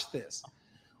 Watch this.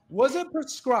 Was it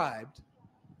prescribed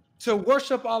to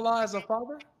worship Allah as a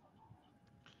father?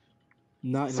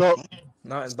 Not in So,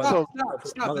 not in Stop.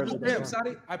 This Brother, is for him,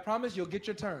 Sadi. I promise you'll get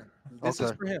your turn. This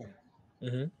is Okay. for him.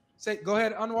 Mm-hmm. Say, go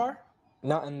ahead, Anwar.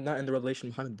 Not in the revelation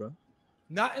of Muhammad, bro.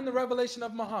 Not in the revelation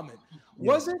of Muhammad.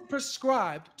 Was it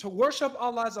prescribed to worship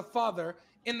Allah as a father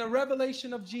in the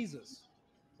revelation of Jesus?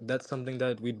 That's something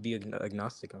that we'd be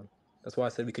agnostic on. That's why I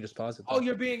said we could just pause it. Oh,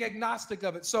 you're being agnostic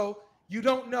of it. So you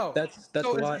don't know. That's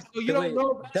so why. So you don't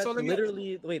know. That's So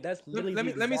literally That's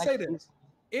literally. let me say this.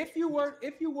 If you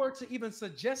were to even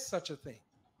suggest such a thing,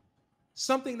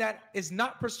 something that is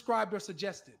not prescribed or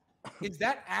suggested, is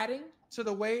that adding to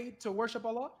the way to worship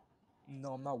Allah?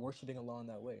 No, I'm not worshiping Allah in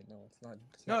that way. No, it's not.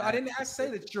 No, I didn't say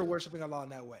that you're worshiping Allah in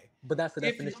that way. But that's the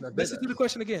definition of bid'ah. Listen to the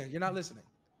question again. You're not listening.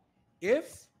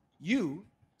 If you,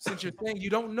 since you're saying you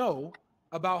don't know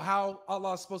about how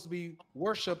Allah is supposed to be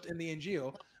worshipped in the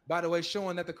Injil, by the way,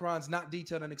 showing that the Quran's not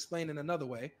detailed and explained in another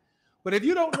way. But if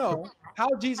you don't know how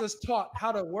Jesus taught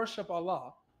how to worship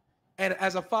Allah and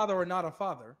as a father or not a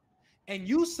father, and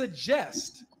you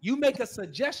make a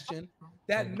suggestion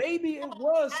that maybe it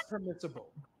was permissible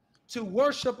to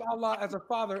worship Allah as a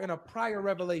father in a prior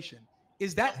revelation,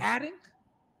 is that adding?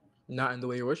 Not in the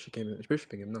way you're worshiping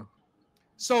him, no.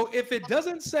 So if it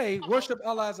doesn't say worship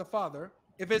Allah as a father,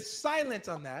 if it's silent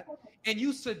on that, and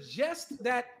you suggest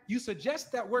that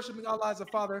worshiping Allah as a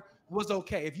father was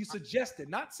okay, if you suggested,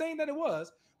 not saying that it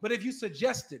was, but if you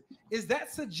suggested, is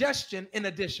that suggestion in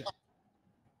addition?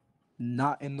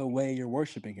 Not in the way you're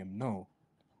worshiping him, no.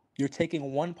 You're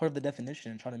taking one part of the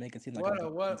definition and trying to make it seem like bro,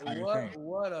 what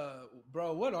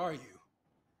are you?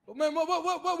 Man,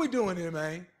 what we doing here,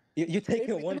 man? You're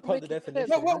taking one part of the definition.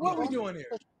 What we doing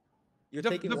here? You're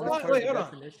taking one part of the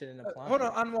definition and applying. Hold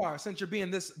on, Anwar, since you're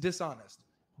being this dishonest.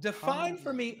 Define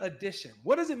for me addition.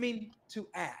 What does it mean to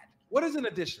add? What is an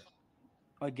addition?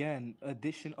 Again,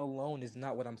 addition alone is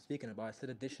not what I'm speaking about. I said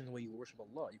addition the way you worship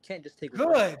Allah. You can't just take.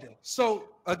 Good. So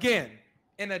again,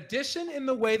 an addition in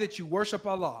the way that you worship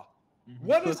Allah.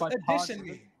 What does addition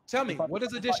mean? Tell me, what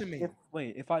does addition mean?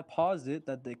 If I pause it,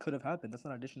 that they could have happened. That's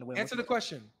not addition the way. Answer the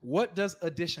question. What does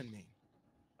addition mean?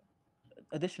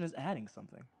 Addition is adding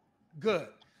something. Good.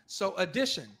 So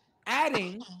addition,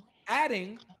 adding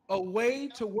a way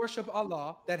to worship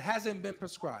Allah that hasn't been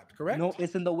prescribed, correct? No,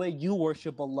 it's in the way you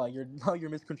worship Allah. You're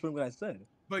misconstruing what I said.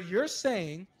 But you're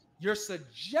suggesting,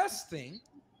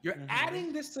 you're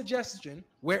adding this suggestion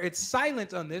where it's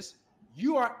silent on this.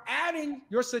 You are adding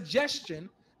your suggestion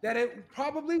that it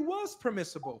probably was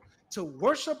permissible to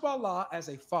worship Allah as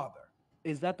a father.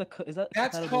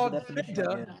 That's called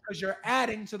bid'ah because you're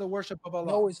adding to the worship of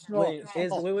Allah. No, it's not. Wait,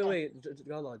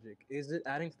 GodLogic. Is it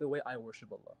adding to the way I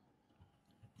worship Allah?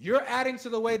 You're adding to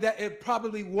the way that it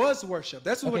probably was worship.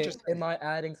 That's what you're saying. Am I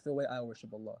adding to the way I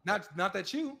worship Allah? Not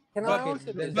that you. Can I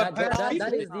answer this?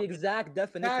 That is the exact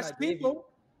definition I gave you.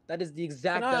 That is the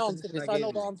exact definition I gave you. I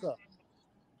know the answer.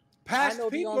 Past I know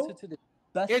people. the answer to this.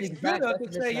 It's good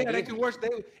to say, they can worship.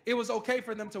 It was okay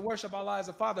for them to worship Allah as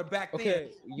a father back then.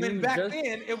 When back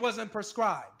then it wasn't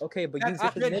prescribed. Okay, but you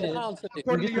just admitted.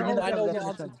 I know the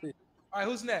answer to this. All right,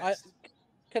 who's next?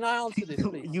 Can I answer this,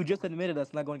 please? You just admitted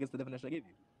that's not going against the definition I gave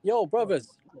you. Yo, brothers.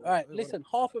 All right, listen.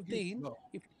 Half of Deen.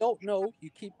 If you don't know, you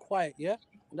keep quiet. Yeah,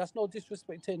 and that's no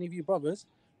disrespect to any of you brothers,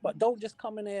 but don't just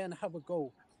come in here and have a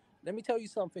go. Let me tell you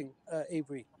something,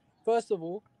 Avery. First of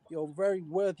all, you're a very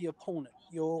worthy opponent.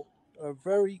 You're a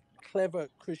very clever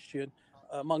Christian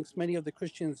amongst many of the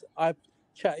Christians I've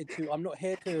chatted to. I'm not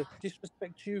here to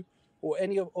disrespect you or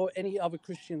any other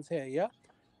Christians here. Yeah.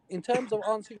 In terms of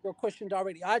answering your question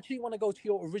directly, I actually want to go to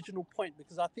your original point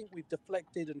because I think we've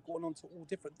deflected and gone on to all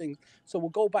different things. So we'll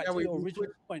go back Yeah, to we your we original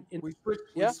switch point. we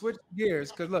Yeah. switch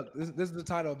gears because look, this is the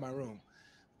title of my room.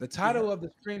 The Yeah. title of the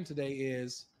stream today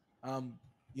is,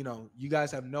 you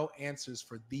guys have no answers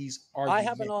for these I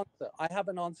have an arguments. answer. I have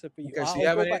an answer for you. Okay, so you I'll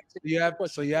have go an back to the so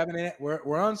question. you have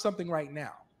we're on something right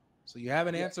now. So you have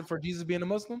an Yeah. answer for Jesus being a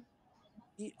Muslim?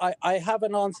 I have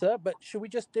an answer, but should we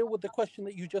just deal with the question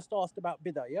that you just asked about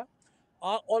bid'ah? Yeah.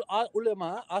 Our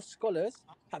ulama, our scholars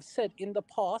have said in the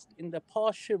past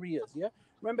sharias, yeah.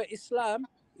 Remember, Islam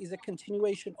is a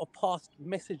continuation of past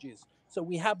messages. So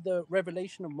we have the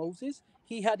revelation of Moses.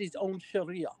 He had his own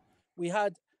sharia. We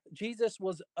had Jesus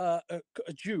was a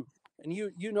Jew, and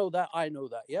you know that, I know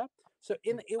that, yeah. So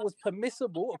it was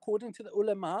permissible according to the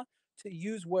ulama to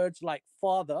use words like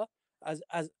father as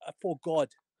for God.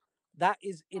 That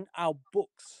is in our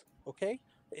books. Okay,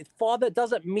 father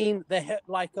doesn't mean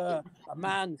like a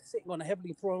man sitting on a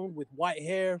heavenly throne with white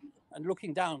hair and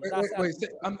looking down. Wait, wait, That's wait.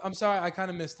 absolutely I'm sorry, I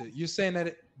kind of missed it. You're saying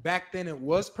that back then it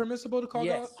was permissible to call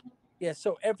God? yes,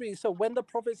 yes. So when the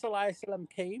Prophet ﷺ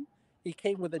came, he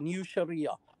came with a new Sharia.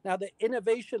 Now the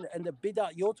innovation and the bid'ah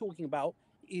you're talking about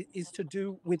is to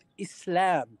do with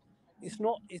Islam. It's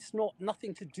not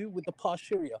nothing to do with the past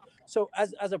Sharia. So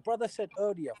as a brother said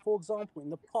earlier, for example, in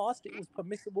the past it was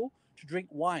permissible to drink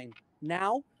wine.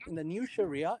 Now in the new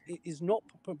Sharia, it is not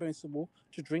permissible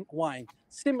to drink wine.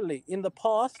 Similarly, in the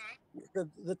past,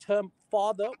 the term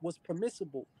father was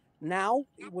permissible. Now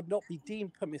it would not be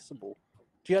deemed permissible.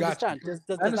 Do you Got you. understand? I Does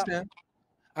that make understand.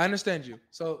 I understand you.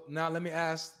 So now let me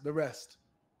ask the rest.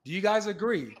 Do you guys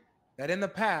agree that in the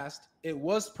past it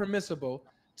was permissible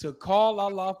to call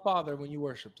Allah Father when you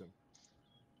worshipped Him?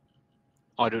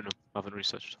 I don't know. I haven't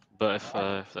researched. But if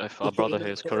our brother here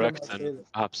is The ulama correct, say then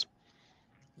that. perhaps.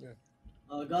 Yeah.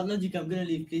 GodLogic, I'm gonna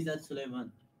leave. Please add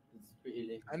Suleiman. It's pretty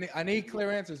late. I need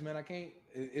clear answers, man. I can't.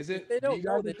 Is if it? they Do you don't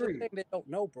know? guys They're just agree? saying they don't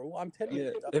know, bro. I'm telling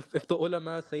Yeah. you. If the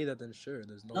ulama say that, then sure,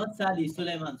 there's no. Not Sally,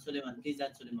 Suleiman. Suleiman, please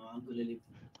add Suleiman. I'm gonna leave.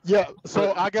 Yeah,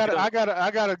 so But you know,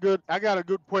 I got a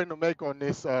good point to make on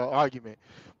this argument.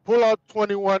 Pull out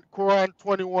 21 Quran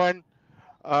 21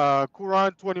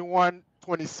 Quran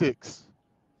 21:26.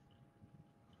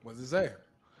 What does it say?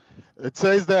 It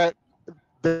says that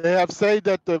they have said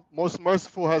that the most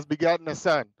merciful has begotten a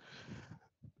son.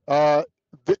 Uh,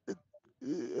 the,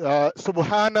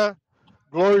 Subhana,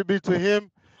 glory be to him,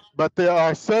 but there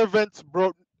are servants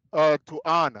brought to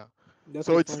honor. That's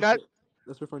So it's referring not. to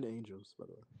that's referring to angels, by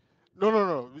the way.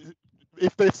 No.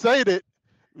 If they said it,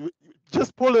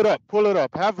 just pull it up. Pull it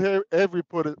up. Have every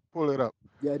pull it up.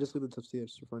 Yeah, I just looked at tafsir.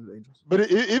 It's referring to angels.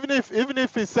 But even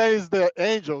if it says they're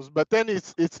angels, but then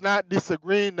it's not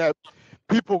disagreeing that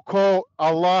people call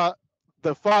Allah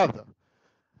the Father.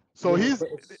 So Yeah, but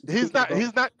it's he's speaking not about.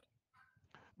 he's not.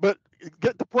 But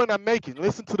get the point I'm making.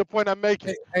 Listen to the point I'm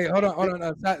making. Hey, hold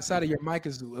on. Side of your mic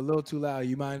is a little too loud.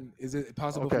 You mind? Is it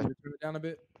possible for Okay. you to turn it down a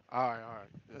bit? All right.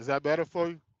 Is that better for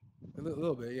you? A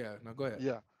little bit, yeah. No, go ahead.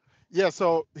 Yeah.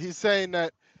 So he's saying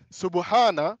that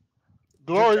Subhana,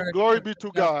 Turn glory it be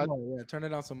to down some God. more. Yeah, turn it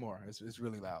down some more. It's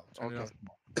really loud. Turn it down Okay.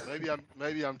 some more.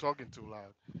 Maybe I'm talking too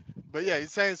loud. But yeah,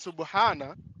 he's saying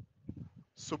Subhana.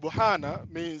 Subhana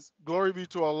means glory be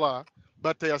to Allah,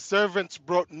 but they are servants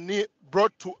brought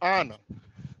to honor.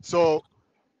 So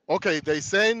okay, they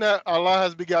saying that Allah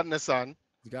has begotten a son.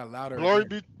 You got louder Glory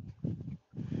again. be.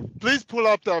 Please pull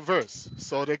up that verse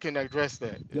so they can address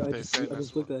that Yeah, if they saying I that's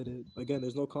just what. looked at it again.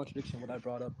 There's no contradiction what I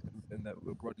brought up in that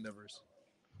regarding that verse.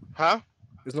 Huh?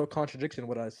 There's no contradiction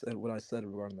what I said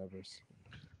regarding that verse.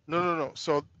 No.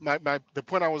 So my the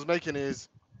point I was making is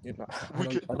You know, we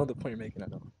could. I know the point you're making. I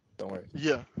know. Don't worry.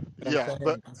 Yeah. But Yeah.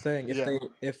 But I'm saying yeah.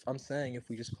 if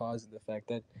we just posit the fact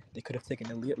that they could have taken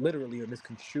it literally or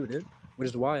misconstrued it, which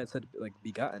is why I said like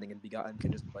begotten, and begotten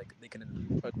can just like they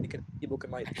can people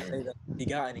can might say that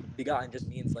begotten just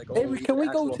means like, oh, Avery, he's can the we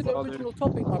go actual to the father. original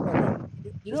topic, my brother?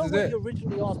 You This know is what it. you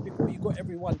originally asked before you got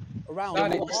everyone around.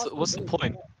 Sadi, You were asking. what's the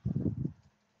point?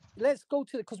 Let's go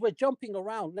to because we're jumping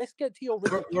around. Let's get to your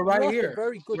original. we're You right asked a here.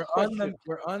 very good We're question.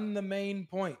 on the main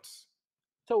points.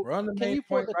 So We're on the can main you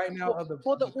point right now of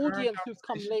for the the current audience who've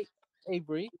come conversation. late,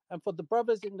 Avery, and for the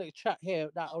brothers in the chat here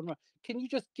that are, can you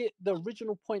just get the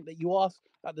original point that you asked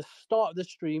at the start of the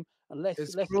stream, and It's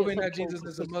let's get proving some that Jesus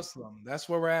is a focus. Muslim. That's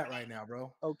where we're at right now,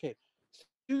 bro. Okay. So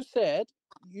you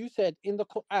said in the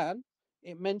Quran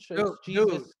it mentions Dude,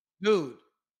 Jesus. dude.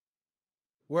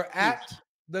 We're Dude, at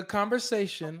the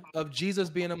conversation of Jesus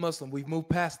being a Muslim. We've moved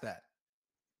past that.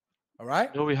 All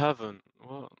right? No, we haven't.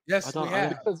 Well, Yes, we I have.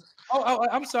 didn't. because Oh,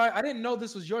 I'm sorry. I didn't know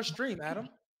this was your stream, Adam.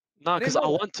 Nah, I didn't because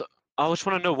know that. I I just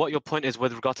want to know what your point is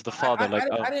with regard to the Father.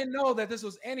 I didn't know that this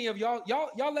was any of y'all.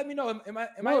 Y'all let me know. Am I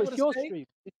No, able it's to your stay? stream.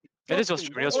 it is your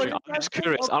stream. stream. Your Oh, it stream. is I'm my just stream?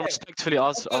 curious. I'm Okay. respectfully Okay,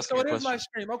 asking so you a it is my question.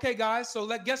 stream. Okay, guys. So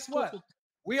guess what?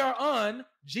 We are on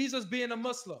Jesus being a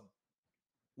Muslim.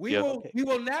 We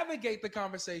will navigate the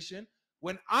conversation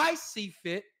when I see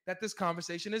fit that this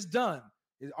conversation is done.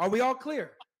 Are we all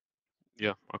clear?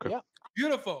 Yeah. Okay. Yeah.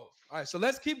 Beautiful. All right. So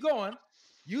let's keep going.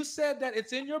 You said that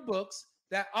it's in your books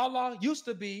that Allah used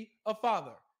to be a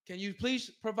father. Can you please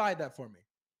provide that for me?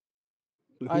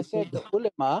 I said the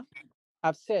ulama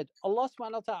have said Allah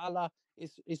subhanahu wa ta'ala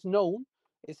is known.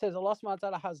 It says Allah subhanahu wa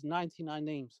ta'ala has 99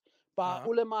 names. But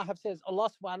ulama have said Allah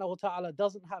subhanahu wa ta'ala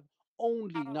doesn't have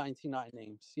only 99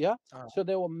 names. Yeah. So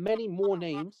there were many more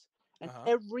names, and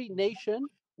every nation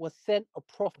was sent a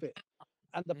prophet.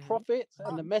 And the prophets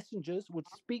and the messengers would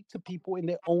speak to people in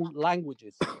their own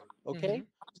languages. Okay.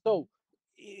 So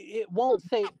it won't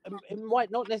say, it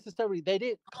might not necessarily, they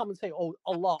didn't come and say, oh,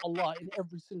 Allah, Allah in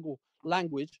every single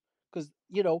language, because,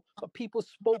 but people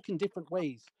spoke in different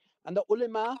ways. And the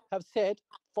ulama have said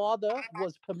father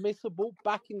was permissible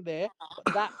back in there,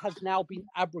 but that has now been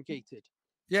abrogated.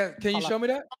 Yeah. Can you show me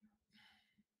that?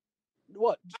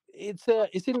 What? It's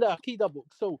in the Aqidah book.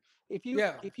 So if you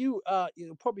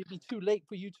it'll probably be too late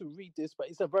for you to read this, but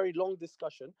it's a very long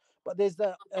discussion. But there's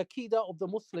the Aqidah of the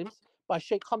Muslims by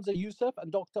Sheikh Hamza Yusuf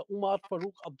and Dr. Umar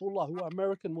Farouk Abdullah, who are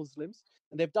American Muslims,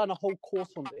 and they've done a whole course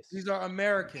on this. These are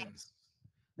Americans.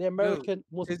 They're American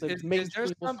Muslims. Is there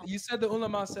something you said? The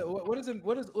ulama said. What does it?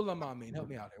 What does ulama mean? Help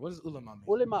me out here. What does ulama mean?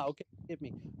 Ulama, okay, give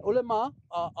me. Ulama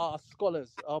are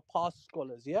scholars, past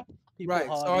scholars. Yeah, people right.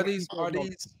 So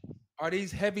are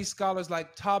these heavy scholars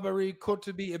like Tabari,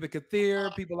 Qurtubi, Ibn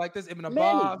Kathir, people like this, Ibn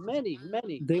Abbas? Many.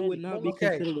 They would not be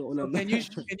considered the ulama. Can you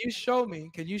show me?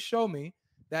 Can you show me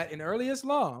that in early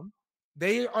Islam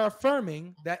they are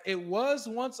affirming that it was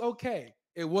once okay,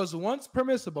 it was once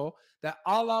permissible that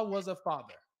Allah was a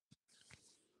father?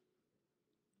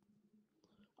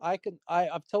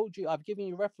 I've told you, I've given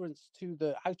you reference to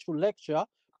the actual lecture,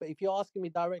 but if you're asking me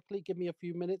directly, give me a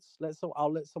few minutes.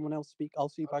 I'll let someone else speak. I'll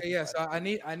see if I can. Yes, I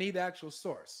need the actual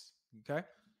source. Okay.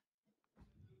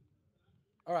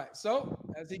 All right. So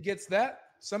as he gets that,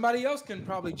 somebody else can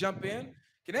probably jump in.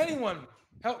 Can anyone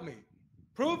help me?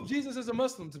 Prove Jesus is a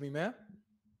Muslim to me, man.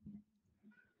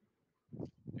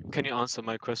 Can you answer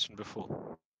my question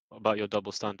before about your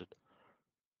double standard?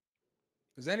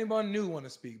 Does anyone new want to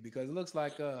speak? Because it looks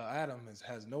like Adam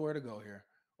has nowhere to go here.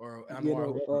 Or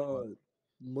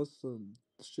Muslim,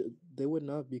 they would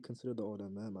not be considered the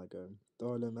ulama, my guy. The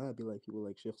ulama would be like people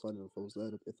like Sheikh Salih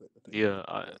al-Fawzan. Yeah,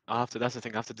 I have to. That's the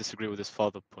thing. I have to disagree with this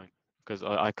father point because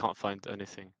I can't find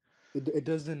anything. It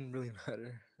doesn't really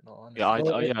matter. No, yeah,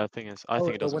 I think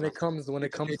it does. When it comes to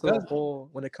the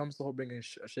whole bringing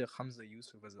Sheikh Hamza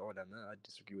Yusuf as the ulama, I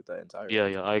disagree with that entirely.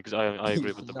 Yeah, I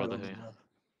agree with the brother here.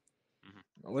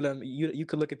 Well, you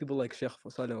could look at people like Sheikh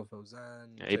Salih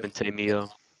al-Fawzan, Ibn Taymiyyah.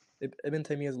 Ibn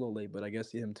Taymiyyah is a little late, but I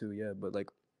guess him too. Yeah, but like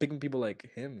picking people like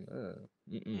him.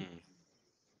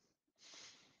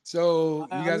 So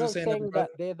you guys are saying that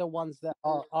they're the ones that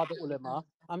are the ulama.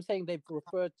 I'm saying they've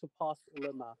referred to past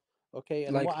ulama. Okay,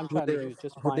 and like what I'm trying to do is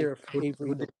just find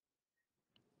Avery.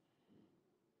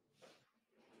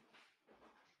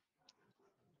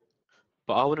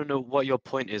 But I want to know what your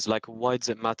point is. Like, why does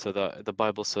it matter that the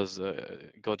Bible says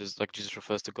God is, like, Jesus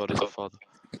refers to God as a father?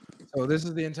 So this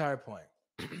is the entire point.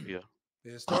 Yeah.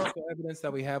 The historical evidence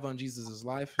that we have on Jesus'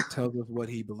 life tells us what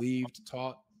he believed,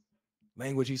 taught,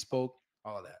 language he spoke,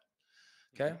 all of that.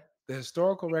 Okay. The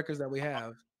historical records that we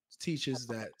have says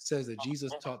that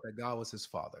Jesus taught that God was his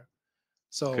father.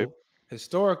 So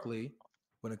historically,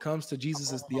 when it comes to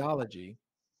Jesus' theology,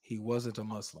 he wasn't a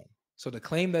Muslim. So the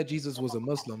claim that Jesus was a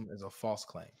Muslim is a false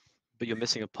claim. But you're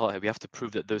missing a part here. We have to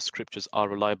prove that those scriptures are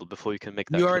reliable before you can make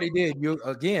that. You already did. You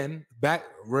again back.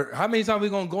 How many times are we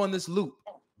gonna go in this loop?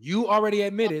 You already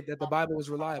admitted that the Bible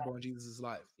was reliable in Jesus'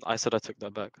 life. I said I took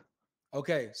that back.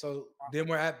 Okay, so then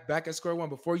we're back at square one.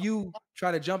 Before you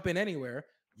try to jump in anywhere,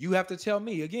 you have to tell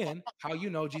me again how you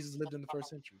know Jesus lived in the first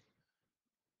century.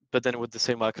 But then with the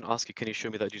same way, I can ask you, can you show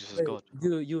me that Jesus is God?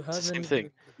 You have the same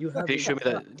thing. Can you show me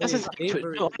that?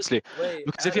 No, honestly.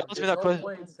 Because if you ask me that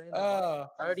question, I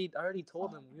already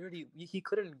told him. He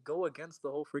couldn't go against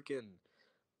the whole freaking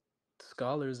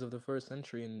scholars of the first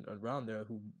century and around there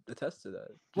who attest to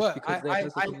that. What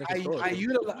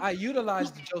I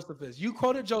utilized Josephus. You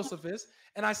quoted Josephus,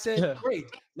 and I said, great,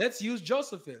 let's use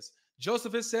Josephus.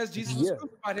 Josephus says Jesus was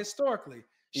crucified historically,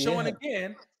 showing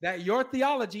again that your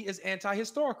theology is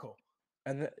anti-historical.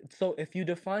 And so if you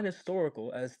define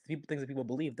historical as things that people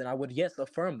believe, then I would, yes,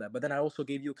 affirm that. But then I also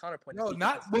gave you a counterpoint. No,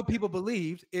 not what people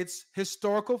believed. It's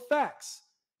historical facts,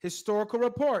 historical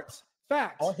reports,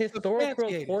 facts. Are historical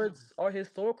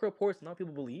reports not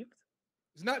people believed?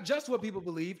 It's not just what people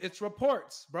believe. It's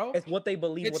reports, bro. It's what they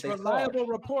believe. It's what they reliable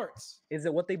saw. reports. Is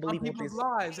it what they believe? People's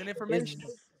lives and information.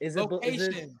 Is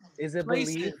location, it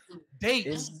places, belief?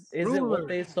 dates, is it what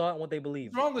they saw and what they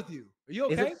believed? What's wrong with you? Are you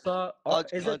okay?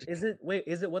 Is it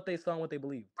what they saw and what they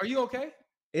believed? Are you okay?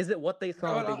 Is it what they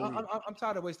saw and what they believed? I'm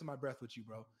tired of wasting my breath with you,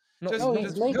 bro. Is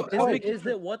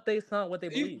it what they saw and what they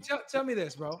believed? Tell me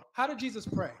this, bro. How did Jesus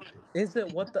pray? Is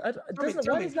it what the?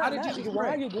 Why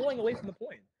are you going away from the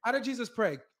point? How did Jesus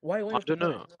pray? Why? I don't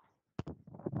know.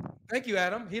 Thank you,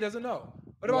 Adam. He doesn't know.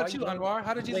 What about you, Anwar?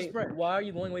 How did Jesus pray? Why are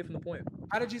you going away from the point?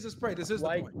 How did Jesus pray? This is the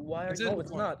point. No, it's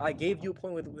not. I gave you a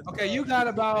point with okay, you got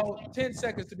about 10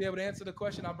 seconds to be able to answer the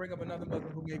question. I'll bring up another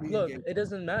Muslim who may be Look, engaged. it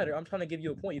doesn't matter. I'm trying to give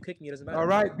you a point. You kick me. It doesn't matter. All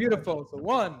right, beautiful. So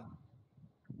 1,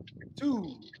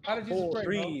 2. How did Jesus pray?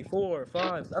 3, 4,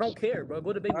 5. I don't care, bro.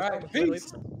 Go to bed. All right,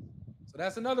 peace. So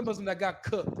that's another Muslim that got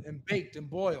cooked and baked and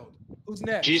boiled. Who's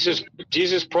next?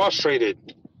 Jesus prostrated.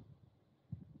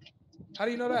 How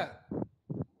do you know that?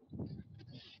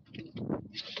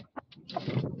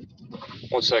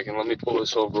 1 second, let me pull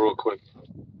this over real quick.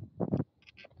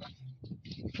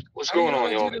 What's going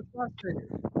on, y'all?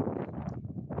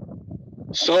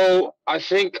 So I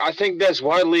think that's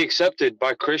widely accepted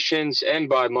by Christians and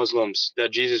by Muslims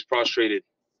that Jesus prostrated.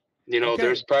 You know,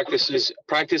 there's practices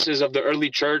of the early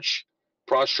church,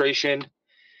 prostration,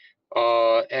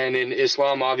 and in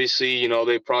Islam, obviously, you know,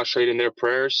 they prostrate in their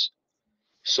prayers.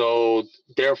 So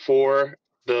therefore,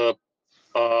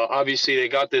 obviously they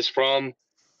got this from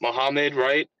Muhammad,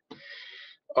 right?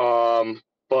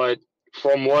 But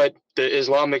from what the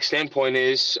Islamic standpoint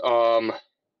is,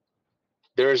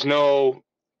 there's no,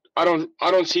 I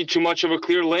don't see too much of a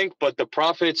clear link, but the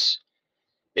prophets,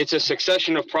 it's a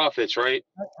succession of prophets, right?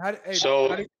 How do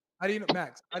you know,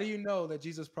 Max? How do you know that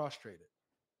Jesus prostrated?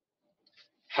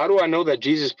 How do I know that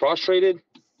Jesus prostrated?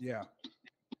 Yeah.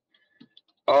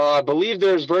 I believe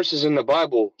there's verses in the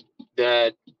Bible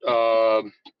that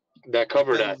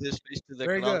cover that.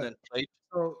 Very good.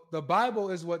 So the Bible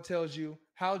is what tells you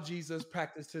how Jesus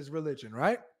practiced his religion,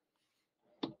 right?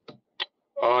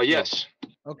 Yes.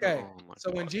 Okay.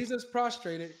 So when Jesus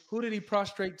prostrated, who did he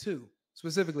prostrate to?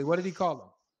 Specifically, what did he call him?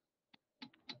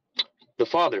 The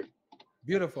Father.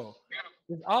 Beautiful.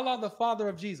 Is Allah the Father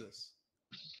of Jesus?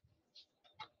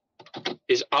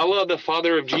 Is Allah the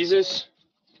Father of Jesus?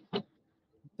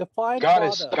 Define God father.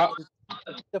 is God.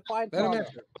 Define Let him father.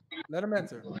 answer. Let him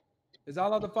answer. Is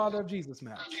Allah the Father of Jesus,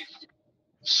 Max?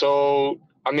 So,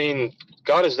 I mean,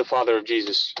 God is the Father of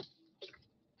Jesus.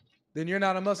 Then you're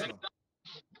not a Muslim.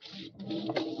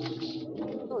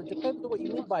 No, it depends on what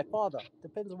you mean by father.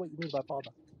 Depends on what you mean by father.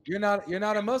 You're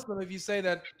not a Muslim if you say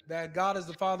that God is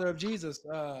the Father of Jesus,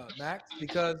 Max,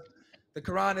 because the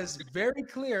Quran is very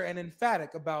clear and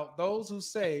emphatic about those who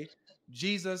say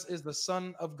Jesus is the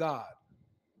Son of God.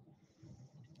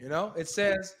 You know, it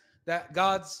says that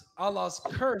Allah's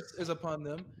curse is upon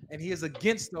them, and he is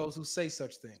against those who say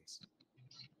such things.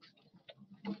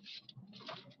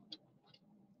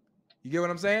 You get what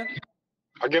I'm saying?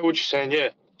 I get what you're saying, yeah.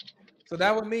 So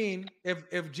that would mean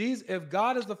if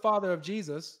God is the Father of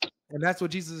Jesus, and that's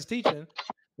what Jesus is teaching,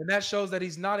 then that shows that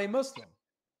he's not a Muslim.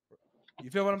 You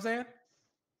feel what I'm saying?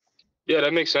 Yeah,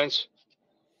 that makes sense.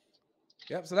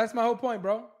 Yep. So that's my whole point,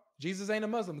 bro. Jesus ain't a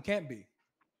Muslim. Can't be.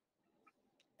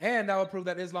 And I would prove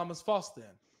that Islam is false then.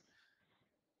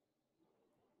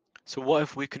 So what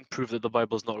if we can prove that the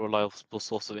Bible is not a reliable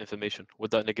source of information?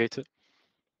 Would that negate it?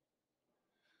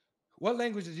 What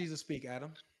language did Jesus speak,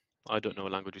 Adam? I don't know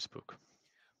what language you spoke.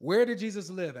 Where did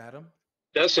Jesus live, Adam?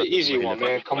 That's an easy one,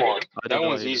 man. Come on. That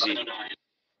one's easy.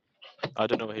 I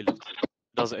don't know where he lived.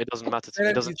 It doesn't matter to me.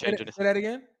 It doesn't change anything. Say that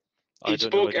again? He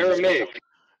spoke Aramaic.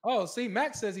 Oh, see,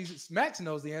 Max says Max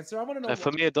knows the answer. I want to know.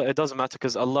 For me, it doesn't matter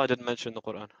because Allah didn't mention in the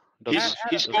Quran.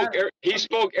 He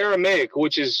spoke Aramaic,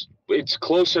 it's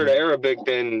closer to Arabic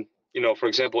than, you know, for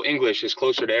example, English is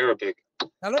closer to Arabic.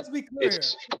 Now let's be clear.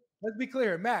 Let's be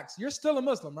clear, Max. You're still a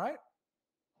Muslim, right?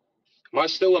 Am I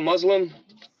still a Muslim?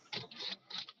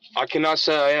 I cannot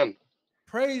say I am.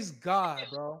 Praise God,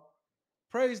 bro.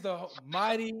 Praise the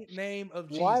mighty name of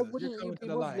Jesus. Why wouldn't you be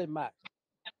Muslim, Max?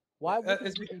 Why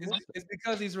it's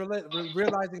because he's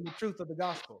realizing the truth of the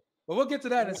gospel. But we'll get to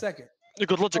that in a second.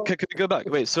 GodLogic, can we go back?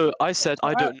 Wait, so I said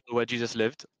I don't know where Jesus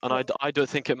lived, and I don't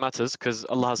think it matters because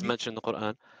Allah has mentioned in the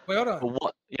Quran. Wait, hold on.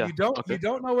 What? Yeah, you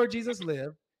don't know where Jesus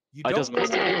lived. You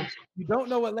don't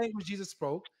know what language Jesus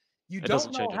spoke. You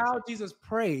don't know how Jesus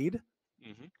prayed.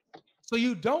 So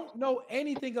you don't know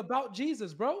anything about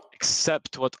Jesus, bro.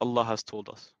 Except what Allah has told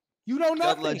us. You know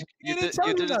nothing. GodLogic, He didn't tell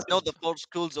you you didn't know nothing. the four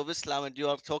schools of Islam, and you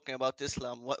are talking about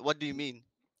Islam. What do you mean?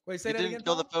 Wait, say You that again, didn't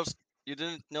know the Tom. first. You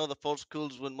didn't know the four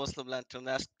schools when Muslim Lantern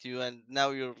asked you, and now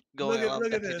you're going around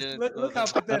Look at that you this. didn't know Look how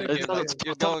them. pathetic It this doesn't, is.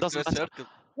 You're Tom, it going to doesn't a matter. circle.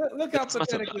 Look It how doesn't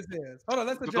matter. pathetic this is. Hold on,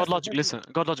 let's address God this. logic, listen.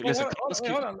 God logic, Wait, listen. Can I ask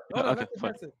you? hold on. Okay, Let's fine.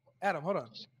 address it. Adam, hold on.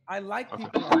 I like Okay.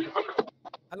 people like this.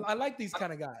 I like these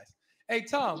kind of guys. Hey,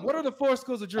 Tom, what are the four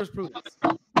schools of jurisprudence?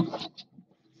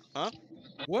 Huh?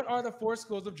 What are the four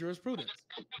schools of jurisprudence?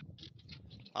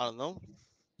 I don't know.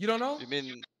 You don't know? You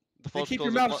mean the Then four keep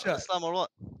your schools of mouth shut. Islam or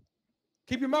what?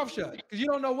 Keep your mouth shut because you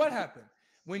don't know what happened.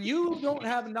 When you don't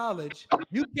have knowledge,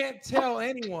 you can't tell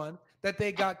anyone that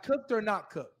they got cooked or not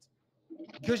cooked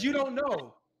because you don't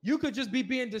know. You could just be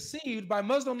being deceived by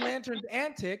Muslim Lantern's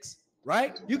antics,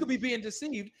 right? You could be being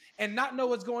deceived and not know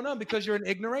what's going on because you're an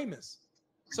ignoramus.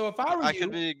 So if I were I could you,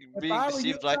 be if being I were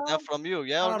you, deceived right now from you.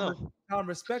 Yeah or no? Tom,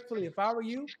 respectfully, if I were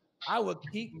you, I would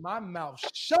keep my mouth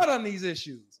shut on these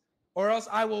issues, or else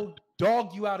I will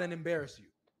dog you out and embarrass you,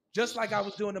 just like I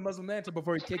was doing to Muslim Lantern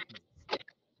before he kicked me.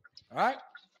 All right.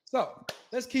 So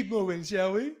let's keep moving,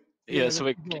 shall we? Yeah. So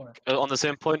we on the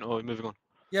same point, or moving on?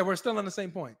 Yeah, we're still on the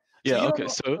same point. Yeah. So Okay.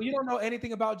 so you don't know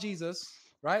anything about Jesus,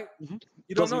 right?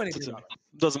 You don't know anything about him.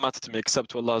 Doesn't matter to me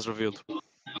except what Allah has revealed.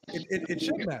 It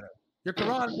should matter. Your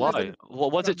Quran. Why?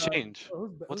 What does it change?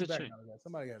 Who's back now?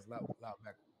 Somebody has loud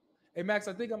back. Hey Max,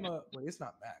 I think I'm a. Wait, it's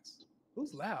not Max.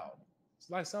 Who's loud? It's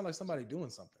like sound like somebody doing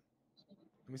something.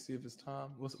 Let me see if it's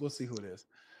Tom. We'll see who it is.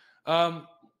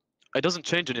 It doesn't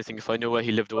change anything if I know where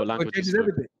he lived or what language. It changes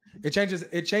everything.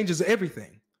 It changes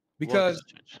everything because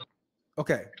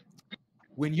okay,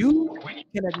 when you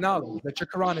can acknowledge that your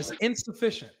Quran is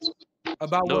insufficient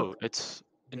about no, it's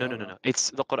the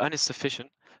Quran is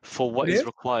sufficient for what is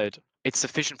required. It's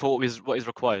sufficient for what is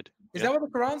required. Is that what the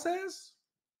Quran says?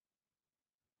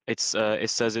 It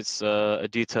says it's a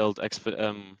detailed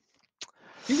explanation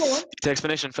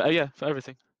for for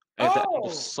everything. At the end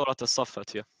of Surah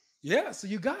As-Saffat, yeah. Yeah, so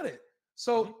you got it.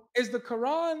 So is the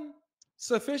Quran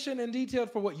sufficient and detailed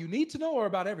for what you need to know, or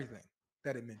about everything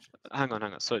that it mentions? Hang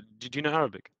on. So, do you know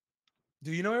Arabic?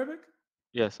 Do you know Arabic?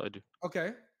 Yes, I do.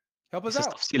 Okay, help us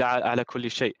out. تفصيل على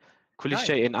كل شيء. كل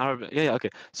شيء in Arabic. Yeah, okay.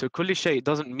 So كل شيء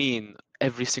doesn't mean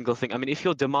every single thing. I mean, if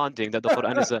you're demanding that the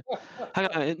Quran is a, hang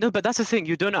on, no, but that's the thing.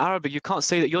 You don't know Arabic. You can't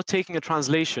say that you're taking a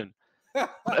translation.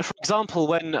 For example,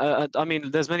 when I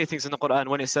mean, there's many things in the Quran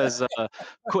when it says,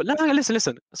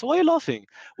 listen. So why are you laughing?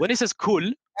 When it says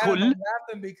kul, I'm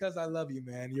laughing because I love you,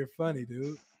 man. You're funny,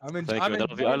 dude. Thank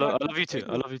you. I love you too.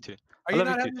 I love you too. Are you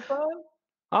not having fun?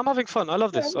 I'm having fun. I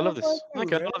love this. I love this.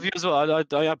 Thank you. I love you as well.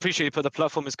 I appreciate it, but the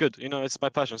platform is good. You know, it's my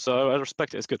passion, so I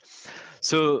respect it. It's good.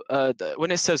 So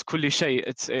when it says kulli shay,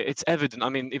 it's evident. I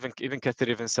mean, even Kathir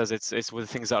even says it's with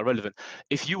things that are relevant.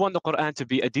 If you want the Quran to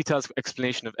be a detailed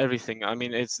explanation of everything, I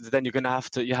mean, then you're gonna have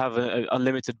to have an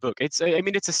unlimited book. It's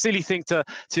a silly thing to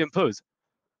impose.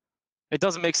 It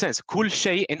doesn't make sense. Kul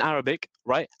shay in Arabic,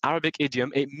 right? Arabic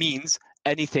idiom, it means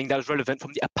anything that is relevant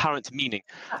from the apparent meaning,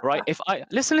 right? If I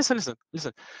listen.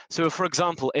 So, for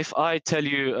example, if I tell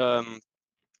you,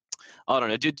 I don't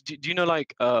know, do you know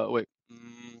like wait,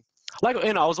 like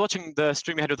I was watching the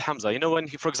stream you had with Hamza. You know when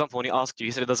for example, when he asked you,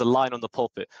 he said there's a line on the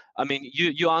pulpit. I mean,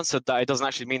 you answered that it doesn't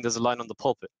actually mean there's a line on the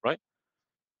pulpit, right?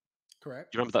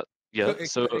 Correct. You remember that? Yeah.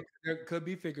 It could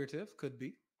be figurative. Could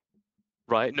be.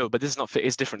 Right. No, but this is not fit.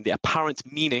 It's different. The apparent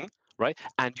meaning, right?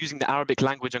 And using the Arabic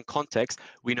language and context,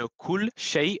 we know kul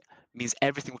shay means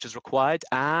everything which is required,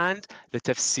 and the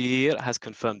tafsir has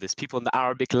confirmed this. People in the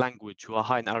Arabic language who are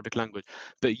high in Arabic language,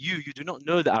 but you do not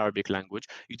know the Arabic language.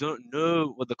 You don't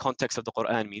know what the context of the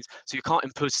Quran means, so you can't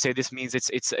impose to say this means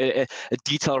it's a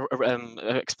detailed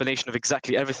explanation of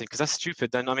exactly everything, because that's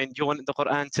stupid. Then I mean, you want the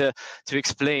Quran to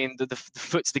explain the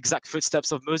exact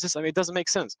footsteps of Moses. I mean, it doesn't make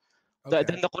sense. Okay.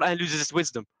 Then the Quran loses its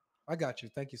wisdom. I got you.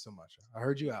 Thank you so much. I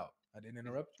heard you out. I didn't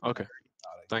interrupt you. Okay.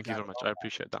 Thank you very much. I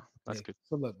appreciate that. That's good.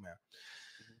 So look, man,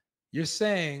 you're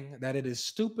saying that it is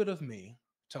stupid of me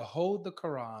to hold the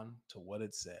Quran to what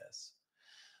it says.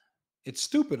 It's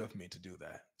stupid of me to do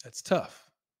that. That's tough.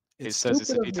 It says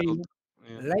it's a detailed.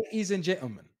 Ladies and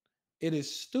gentlemen, it is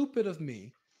stupid of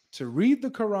me to read the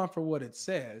Quran for what it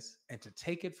says and to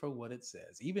take it for what it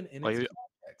says, even in its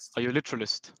context. Are you a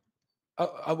literalist?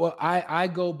 Well, I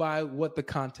go by what the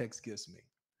context gives me.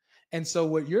 And so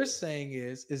what you're saying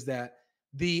is that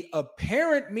the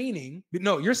apparent meaning,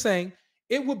 no, you're saying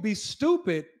it would be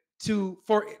stupid to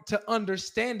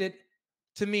understand it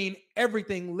to mean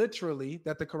everything literally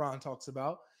that the Quran talks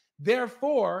about.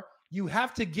 Therefore, you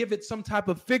have to give it some type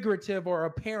of figurative or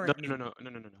apparent meaning. No.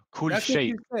 Kul That's what shay.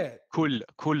 you said.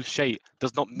 Kul shay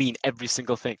does not mean every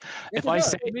single thing. Yes, If I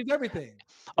say, it means everything.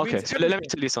 okay, so let me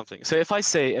tell you something. So if I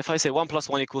say 1 +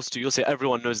 1 = 2, you'll say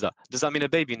everyone knows that. Does that mean a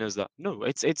baby knows that? No,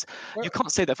 it's you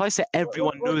can't say that. If I say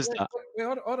everyone knows that.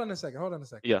 Wait, hold on a second.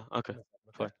 Yeah, okay.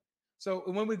 Fine. So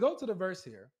when we go to the verse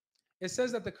here, it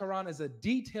says that the Quran is a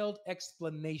detailed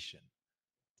explanation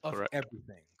of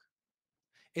everything.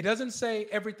 It doesn't say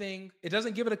everything. It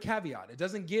doesn't give it a caveat. It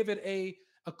doesn't give it a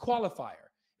qualifier.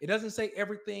 It doesn't say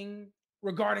everything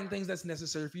regarding things that's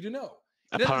necessary for you to know.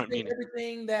 It doesn't say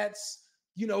everything that's,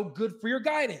 good for your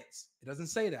guidance. It doesn't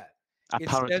say that. It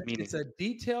says it's a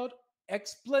detailed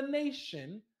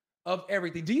explanation of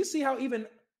everything. Do you see how even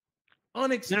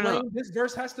unexplained this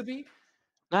verse has to be?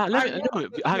 Let me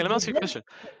ask you a question.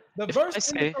 The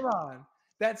verse in the Quran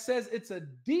that says it's a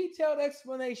detailed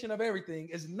explanation of everything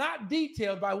is not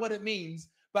detailed by what it means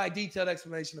by detailed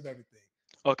explanation of everything.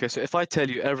 Okay, so if I tell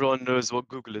you everyone knows what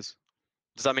Google is,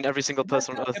 does that mean every single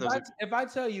person on earth knows it? If I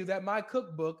tell you that my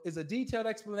cookbook is a detailed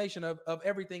explanation of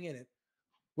everything in it,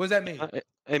 what does that mean?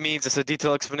 It means it's a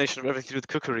detailed explanation of everything to do with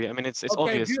cookery. I mean, it's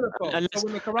obvious. Beautiful. So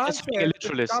when the Quran says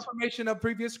it's a confirmation of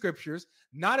previous scriptures,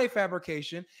 not a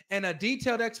fabrication, and a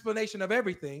detailed explanation of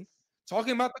everything,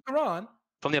 talking about the Quran,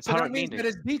 from the apparent meaning. That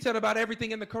it's detailed about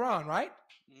everything in the Quran, right?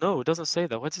 No, it doesn't say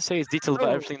that. What does it say is detailed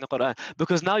about everything in the Quran?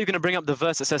 Because now you're going to bring up the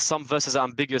verse that says some verses are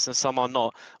ambiguous and some are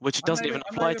not, which doesn't even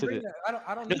apply to it.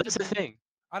 I don't need that's the thing.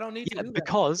 I don't need to do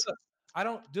because that. I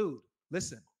don't, dude,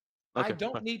 listen. Okay, I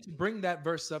don't need to bring that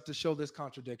verse up to show this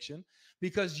contradiction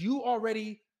because you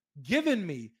already given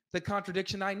me the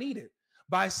contradiction I needed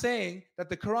by saying that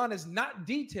the Quran is not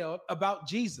detailed about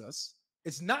Jesus.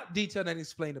 It's not detailed and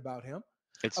explained about him,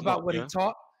 about what he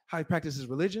taught, how he practices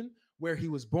religion, where he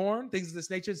was born, things of this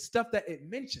nature, stuff that it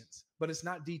mentions, but it's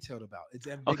not detailed about. It's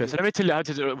ambiguous. Okay, so let me tell you how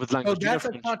to do it with language. So that's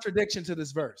a contradiction to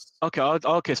this verse. Okay,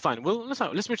 okay, it's fine. Well,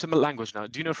 let's move to the language now.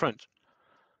 Do you know French?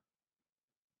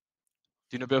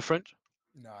 Do you know a bit of French?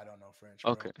 No, I don't know French.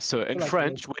 Okay, so in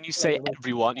French, when you say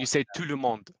everyone, you say tout le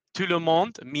monde. Tout le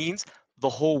monde means the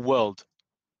whole world,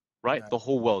 right? The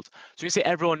whole world. So when you say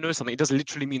everyone knows something, it doesn't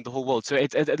literally mean the whole world. So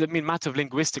it means matter of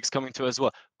linguistics coming to it as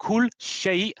well. Kul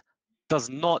shay does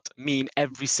not mean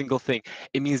every single thing.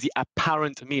 It means the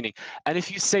apparent meaning. And if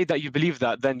you say that you believe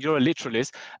that, then you're a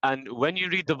literalist. And when you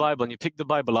read the Bible and you pick the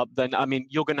Bible up, then I mean,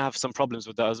 you're going to have some problems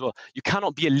with that as well. You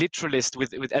cannot be a literalist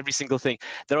with every single thing.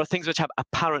 There are things which have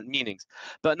apparent meanings.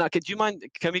 But now, do you mind?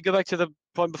 Can we go back to the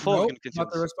point before? No, I'm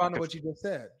about to respond to what you just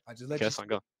said. I just let you. Fine,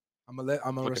 go. I'm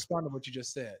gonna respond to what you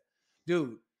just said,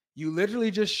 dude. You literally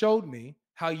just showed me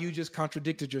how you just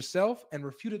contradicted yourself and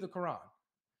refuted the Quran.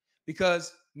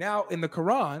 Because now in the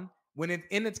Quran, when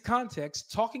in its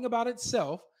context, talking about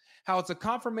itself, how it's a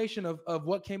confirmation of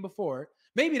what came before it,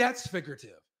 maybe that's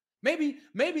figurative. Maybe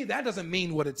that doesn't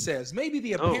mean what it says. Maybe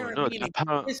the apparent meaning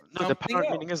is the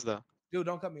apparent meaning is there. Dude,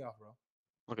 don't cut me off, bro.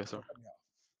 Okay, sorry.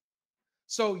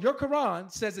 So your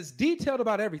Quran says it's detailed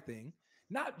about everything,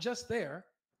 not just there.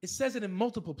 It says it in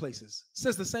multiple places. It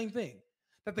says the same thing.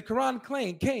 That the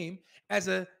Quran came as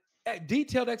a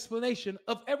detailed explanation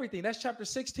of everything. That's chapter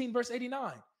 16, verse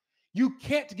 89. You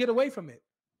can't get away from it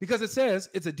because it says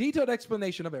it's a detailed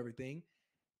explanation of everything,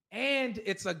 and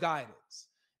it's a guidance,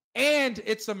 and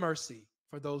it's a mercy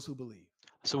for those who believe.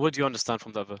 So what do you understand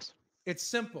from that verse? It's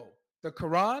simple. The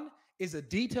Quran is a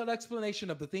detailed explanation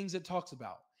of the things it talks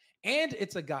about, and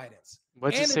it's a guidance.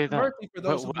 Where'd you say that?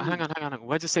 Hang on.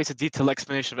 Where'd you say it's a detailed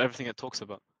explanation of everything it talks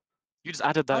about? You just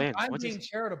added that in. I'm being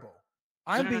charitable.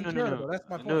 I'm being charitable. That's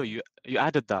my point. No, you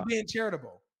added that. I'm being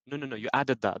charitable. No, you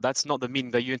added that. That's not the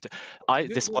meaning that you.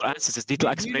 This Quran says it's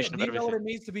detailed explanation of everything. Do you know what it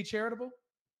means to be charitable?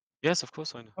 Yes, of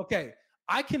course I know. Okay,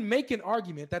 I can make an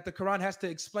argument that the Quran has to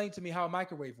explain to me how a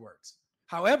microwave works.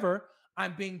 However,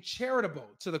 I'm being charitable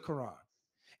to the Quran,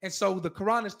 and so the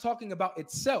Quran is talking about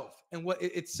itself and what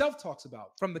it itself talks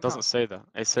about from the. Doesn't say that.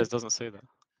 It says doesn't say that.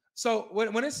 So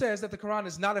when it says that the Quran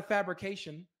is not a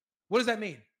fabrication, what does that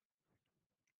mean?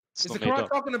 Is the Quran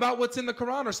talking about what's in the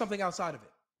Quran or something outside of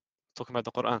it? Talking about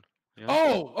the Quran. Yeah.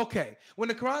 Oh, okay. When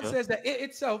the Quran says that it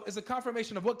itself is a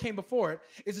confirmation of what came before it,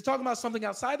 is it talking about something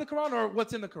outside the Quran or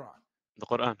what's in the Quran? The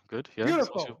Quran. Good. Yeah.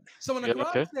 Beautiful. So when the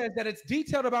Quran says that it's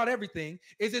detailed about everything,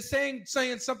 is it saying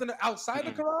something outside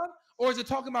the Quran, or is it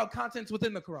talking about contents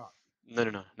within the Quran?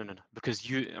 No. Because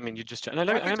you just. Let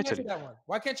me tell you. That one?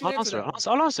 Why can't you answer that one?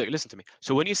 I'll answer it. Listen to me.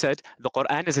 So when you said the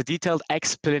Quran is a detailed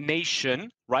explanation,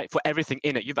 right, for everything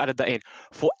in it, you've added that in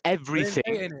for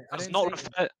everything.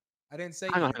 I didn't say.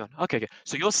 Hang on. Okay.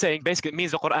 So you're saying basically it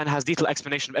means the Quran has detailed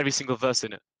explanation of every single verse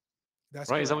in it. That's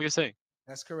right. Correct. Is that what you're saying?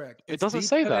 That's correct. It It's doesn't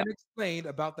say detailed that. and explained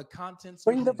about the contents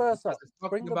Bring the within it verse because up. it's talking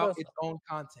Bring the about verse its up. own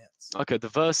contents. Okay, the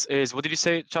verse is, what did you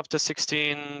say? Chapter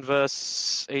 16,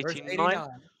 verse Verse 89? 89,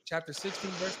 chapter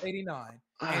 16, verse 89,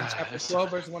 and chapter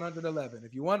 12, verse 111.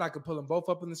 If you want, I could pull them both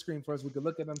up on the screen for us. We could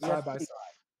look at them side by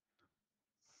side.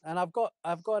 And I've got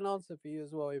an answer for you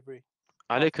as well, Avery.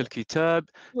 عليك الكتاب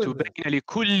تبين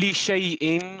لكل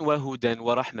شيء وهدى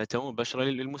ورحمة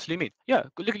وبشرى للمسلمين. Yeah,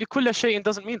 لكل شيء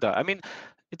doesn't mean that. I mean,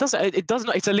 it does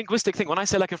not. It's a linguistic thing. When I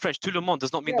say like in French, tout le monde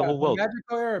does not mean the whole world.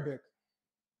 Magical Arabic.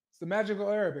 It's the magical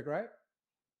Arabic, right?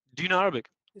 Do you know Arabic?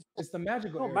 It's the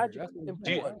magical Arabic. That's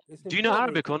what do you know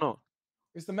Arabic or not?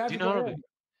 It's the magical Arabic.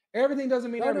 Everything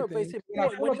doesn't mean everything. No, but it's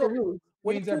important.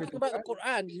 When you're talking about the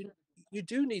Quran, you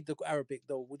do need the Arabic,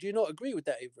 though. Would you not agree with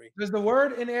that, Avery? Does the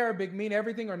word in Arabic mean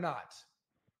everything or not?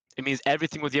 It means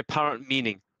everything with the apparent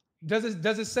meaning. Does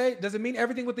it mean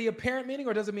everything with the apparent meaning,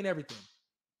 or does it mean everything?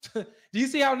 Do you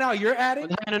see how now you're adding?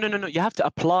 No. You have to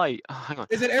apply. Hang on.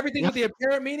 Is it everything with the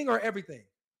apparent meaning or everything?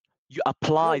 You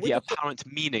apply the apparent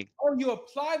meaning. Oh, you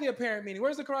apply the apparent meaning. Where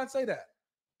does the Quran say that?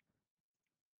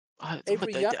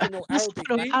 Avery, you have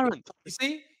to know Arabic.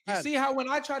 You see how when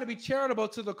I try to be charitable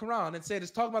to the Quran and say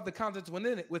it's talking about the contents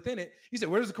within it, you say,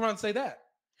 where does the Quran say that?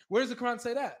 Where does the Quran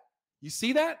say that? You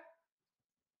see that?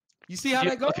 You see how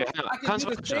that goes? Okay, I can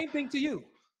do the same thing to you.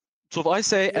 So if I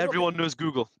say everyone knows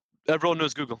Google, everyone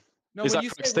knows Google. No, when you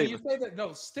say that,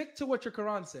 no, stick to what your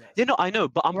Quran says. Yeah, no, I know,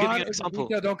 but I'm Quran giving you an example.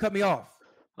 Don't cut me off.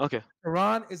 Okay.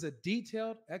 Quran is a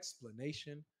detailed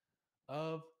explanation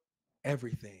of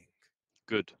everything.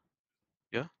 Good.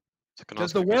 Yeah.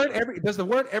 Does the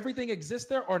word everything exist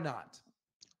there or not?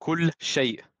 كل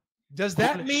شيء. Does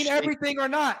that mean everything or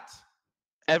not?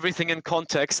 Everything in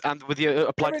context and with the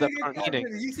applied to the apparent meaning.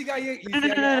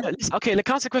 No. Okay, let's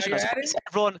answer the question.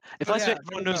 If I say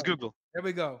everyone knows Google. There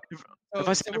we go. If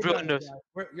I say everyone knows.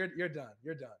 You're done.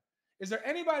 You're done. Is there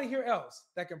anybody here else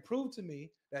that can prove to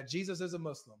me that Jesus is a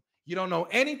Muslim? You don't know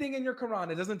anything in your Quran.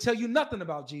 It doesn't tell you nothing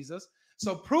about Jesus.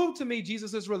 So prove to me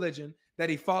Jesus' religion, that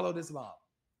he followed Islam.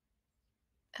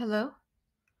 Hello.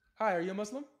 Hi, are you a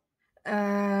Muslim?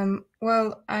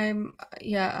 Well,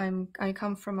 I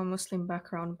come from a Muslim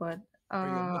background, but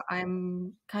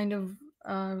I'm kind of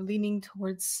leaning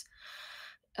towards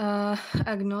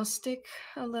agnostic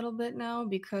a little bit now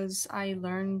because I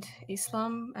learned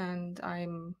Islam and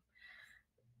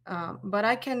but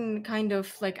I can kind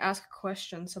of like ask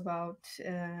questions about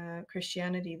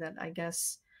Christianity that I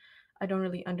guess I don't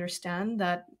really understand,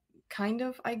 that kind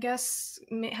of, I guess,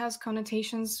 has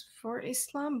connotations for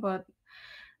Islam, but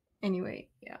anyway,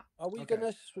 yeah. Are we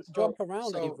gonna jump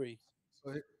around, Avery?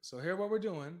 So here what we're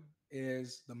doing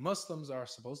is the Muslims are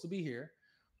supposed to be here,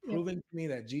 proving to me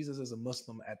that Jesus is a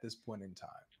Muslim at this point in time.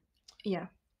 Yeah.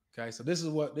 Okay, so this is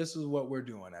what we're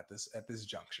doing at this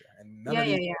juncture, and none of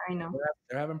these I know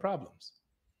they're having problems.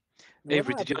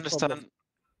 Avery, did you understand?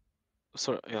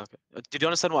 Sorry, yeah. Okay. Did you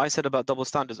understand what I said about double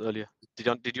standards earlier?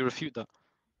 Did you refute that?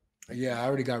 Yeah, I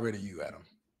already got rid of you, Adam.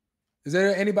 Is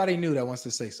there anybody new that wants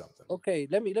to say something? Okay,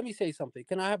 let me say something.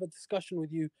 Can I have a discussion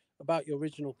with you about your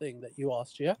original thing that you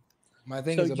asked? Yeah. My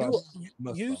thing is about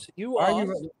Muslim.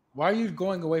 Why are you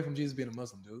going away from Jesus being a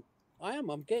Muslim, dude?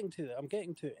 I'm getting to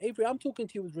it. Avery, I'm talking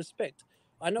to you with respect.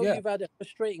 I know you've had a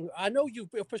frustrating. I know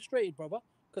you've been frustrated, brother,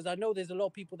 because I know there's a lot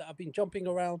of people that have been jumping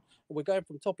around and we're going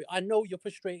from topic. I know you're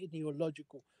frustrated and you're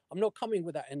logical. I'm not coming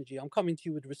with that energy. I'm coming to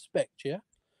you with respect. Yeah.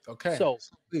 Okay. So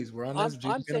please, we're on this.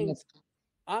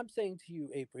 I'm saying to you,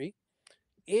 Avery,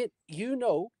 the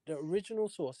original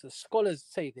source. The scholars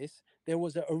say this. There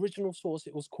was an original source.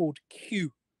 It was called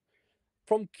Q.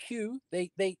 From Q,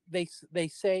 they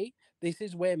say this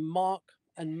is where Mark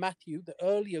and Matthew, the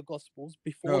earlier Gospels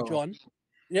before John.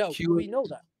 We know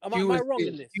that. Am I wrong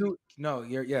in this? No,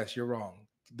 you're wrong.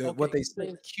 What they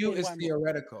say, Q is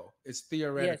theoretical. It's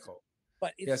theoretical.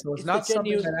 Yes, but it's not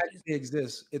something that actually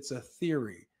exists. It's a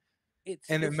theory.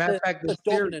 And in matter of fact, the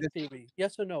dominant theory.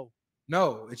 Yes or no?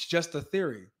 No, it's just a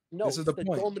theory. No, this is the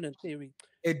point. Dominant theory.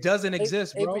 It doesn't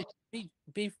exist, bro.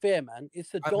 Be fair, man. It's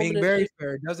the dominant. I'm being very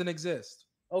fair. It doesn't exist.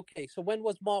 Okay, so when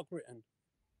was Mark written?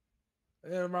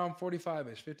 Around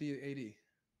 45ish, 50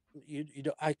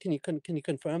 AD. Can you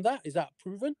confirm that? Is that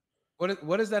proven?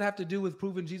 What does that have to do with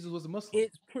proving Jesus was a Muslim?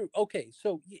 It's proof. Okay,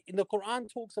 so in the Quran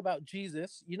talks about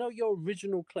Jesus. You know your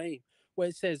original claim where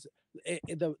it says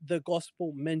the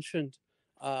gospel mentioned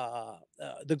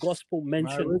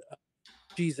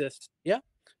Jesus. Yeah.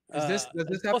 Does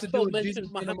this have to do with Jesus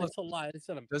being a Muslim?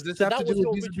 Does this have to do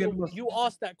with Jesus being a Muslim? You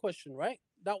asked that question, right?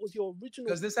 That was your original.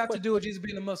 Does this have to do with Jesus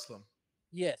being a Muslim?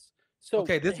 Yes. So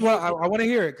okay, this is what I want to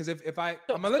hear it, because if I'm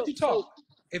gonna let you talk.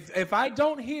 If I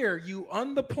don't hear you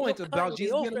on the point You're about cutting me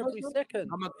Jesus off being a every Muslim, second.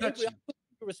 I'm gonna cut Avery, you. I'm putting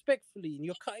you respectfully, and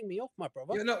you're cutting me off, my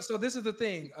brother. You know, so this is the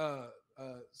thing,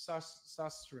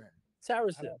 Sastrin.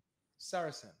 Saracen.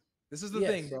 Saracen. This is the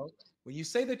thing, Yes. bro. When you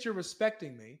say that you're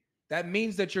respecting me, that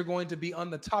means that you're going to be on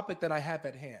the topic that I have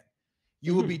at hand.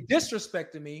 You will be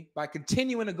disrespecting me by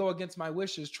continuing to go against my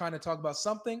wishes, trying to talk about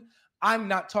something I'm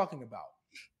not talking about.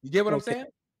 You get what I'm saying?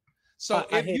 So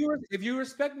if you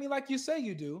respect me like you say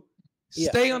you do,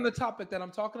 stay on the topic that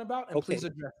I'm talking about and please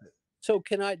address it. So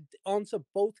can I answer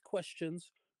both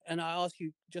questions? And I ask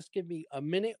you, just give me a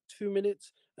minute, 2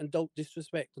 minutes, and don't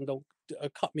disrespect and don't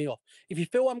cut me off. If you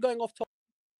feel I'm going off topic.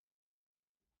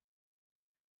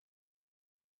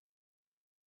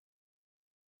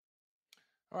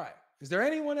 All right. Is there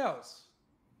anyone else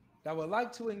that would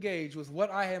like to engage with what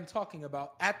I am talking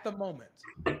about at the moment,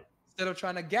 instead of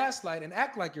trying to gaslight and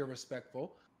act like you're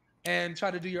respectful and try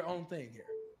to do your own thing here?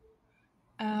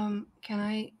 Can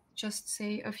I just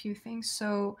say a few things?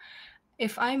 So,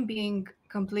 if I'm being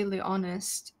completely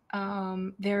honest,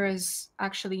 there is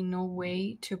actually no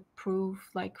way to prove,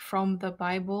 like, from the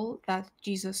Bible that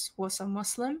Jesus was a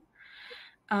Muslim.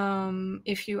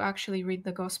 If you actually read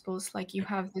the Gospels, like, you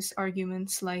have these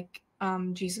arguments, like,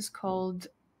 Jesus called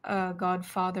God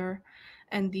Father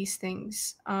and these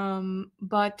things.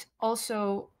 But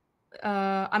also,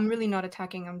 I'm really not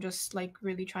attacking, I'm just, like,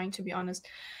 really trying to be honest.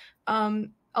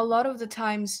 A lot of the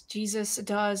times, Jesus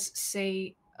does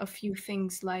say a few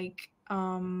things like,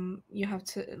 you have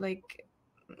to, like,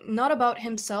 not about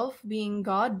himself being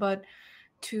God, but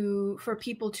for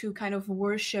people to kind of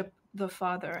worship the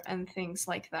Father and things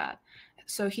like that.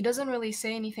 So he doesn't really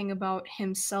say anything about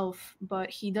himself, but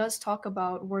he does talk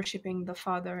about worshiping the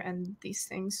Father and these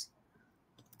things.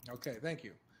 Okay, thank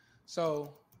you.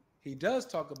 So he does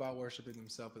talk about worshiping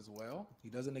himself as well. He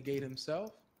doesn't negate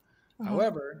himself.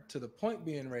 However, to the point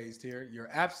being raised here, you're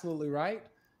absolutely right.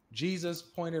 Jesus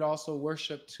pointed also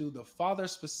worship to the Father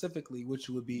specifically, which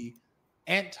would be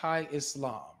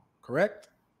anti-Islam, correct?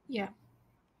 Yeah.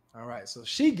 All right, so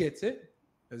she gets it.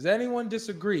 Does anyone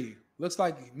disagree? Looks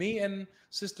like me and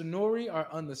Sister Nori are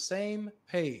on the same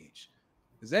page.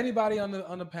 Does anybody on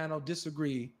the panel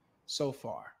disagree so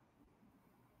far?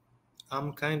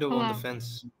 I'm kind of on the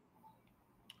fence.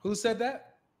 Who said that?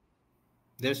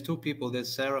 There's two people.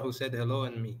 There's Sarah who said hello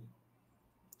and me.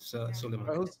 So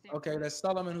Suleiman. Okay, that's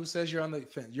Solomon who says you're on the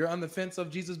fence. You're on the fence of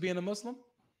Jesus being a Muslim?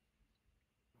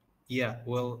 Yeah,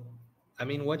 well, I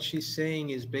mean, what she's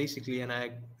saying is basically,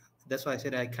 that's why I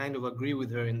said I kind of agree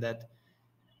with her in that,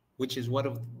 which is one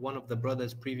of the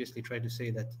brothers previously tried to say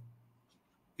that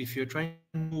if you're trying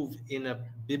to move in a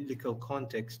biblical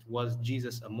context, was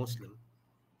Jesus a Muslim?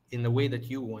 In the way that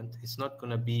you want, it's not going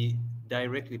to be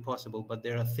directly possible, but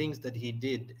there are things that he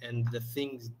did and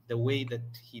the way that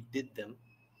he did them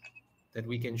that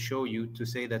we can show you to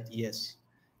say that, yes,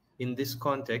 in this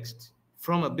context,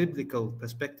 from a biblical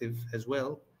perspective as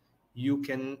well, you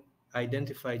can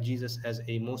identify Jesus as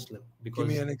a Muslim. Give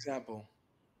me an example.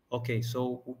 Okay,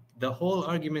 so the whole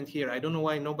argument here, I don't know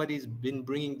why nobody's been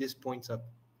bringing these points up,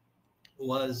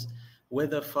 was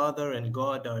whether Father and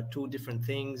God are two different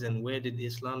things, and where did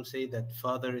Islam say that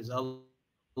Father is Allah?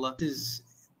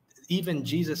 Even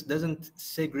Jesus doesn't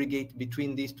segregate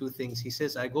between these two things. He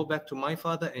says, I go back to my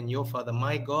Father and your Father,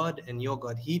 my God and your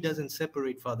God. He doesn't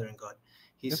separate Father and God.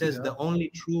 He says the only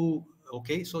true,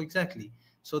 okay, so exactly.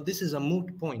 So this is a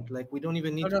moot point. Like, we don't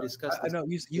even need to discuss this. No,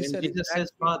 you when said Jesus exactly.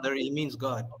 says Father, he means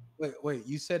God. Wait,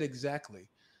 you said exactly.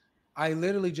 I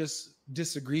literally just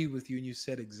disagreed with you and you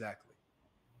said exactly.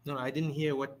 No, I didn't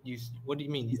hear what do you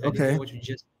mean? Okay. I didn't hear what you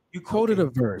just. You quoted a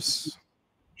verse.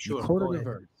 Sure. You quoted a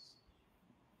verse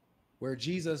where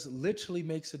Jesus literally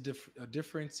makes a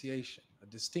differentiation, a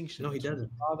distinction between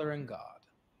Father and God.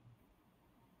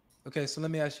 Okay, so let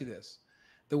me ask you this.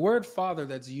 The word Father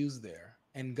that's used there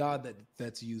and God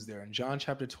that's used there in John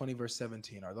chapter 20, verse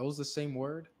 17, are those the same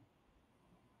word?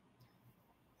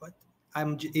 But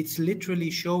it's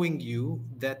literally showing you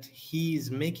that he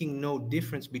is making no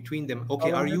difference between them.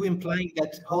 Okay, Solomon, are you implying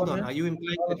that, hold on, are you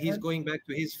implying that he's going back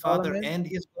to his Father and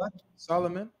his God?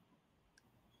 Solomon,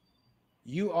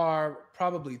 you are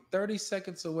probably 30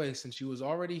 seconds away, since you was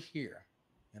already here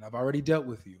and I've already dealt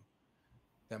with you,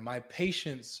 that my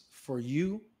patience for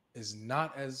you is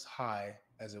not as high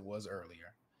as it was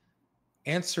earlier.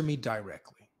 Answer me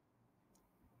directly.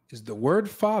 Is the word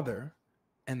Father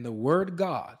and the word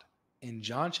God in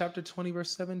John chapter 20,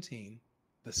 verse 17,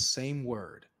 the same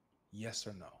word? Yes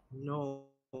or no? No,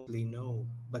 obviously no.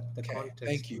 But the context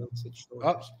thank you. makes it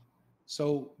sure.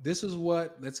 So this is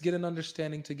what, let's get an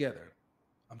understanding together.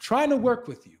 I'm trying to work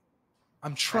with you.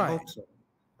 I'm trying.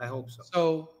 I hope so.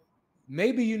 So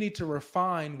maybe you need to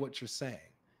refine what you're saying.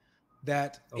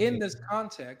 That in this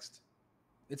context,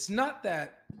 it's not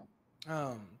that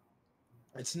um,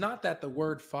 it's not that the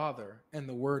word Father and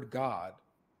the word God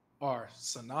are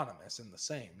synonymous in the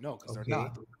same. No, because they're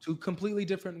not. They're two completely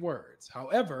different words.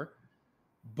 However,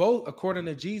 both according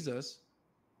to Jesus,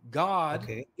 God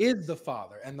is the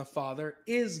Father and the Father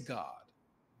is God.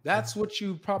 That's what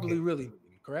you probably really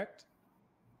mean, correct?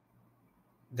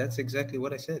 That's exactly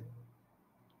what I said.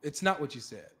 It's not what you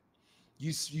said.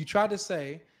 You try to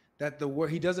say that the word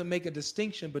he doesn't make a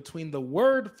distinction between the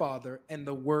word Father and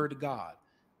the word God.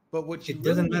 But what you It really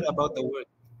doesn't need matter to about say, the word.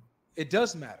 it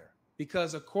does matter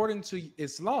because according to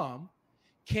Islam,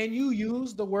 can you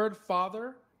use the word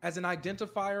Father as an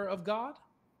identifier of God?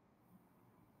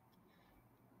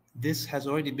 This has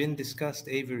already been discussed,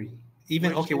 Avery.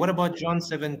 Even Which okay, is, what about John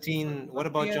 17? What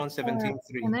about John 17:3?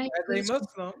 Can I as a please?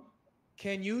 Muslim,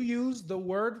 can you use the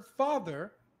word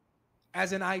Father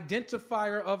as an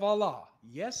identifier of Allah?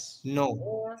 Yes No.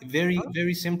 or Very, no?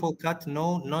 very simple cut.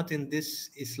 No, not in this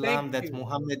Thank Islam that you.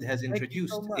 Muhammad has Thank you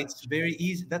so introduced. It's much. very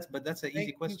easy. That's an easy Thank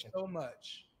you question. so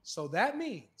much. So that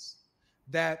means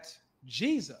that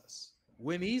Jesus,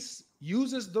 when he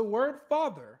uses the word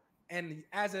Father and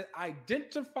as an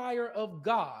identifier of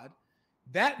God,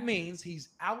 that means he's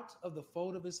out of the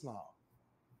fold of Islam.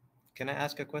 Can I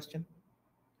ask a question?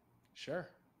 Sure.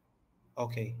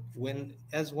 Okay, when,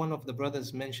 as one of the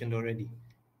brothers mentioned already,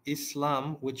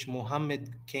 Islam, which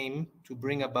Muhammad came to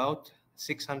bring about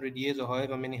 600 years or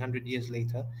however many hundred years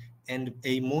later, and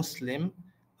a Muslim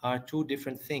are two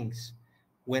different things.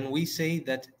 When we say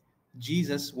that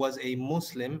Jesus was a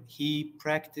Muslim, he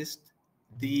practiced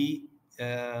the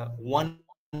one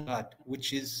God,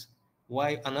 which is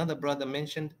why another brother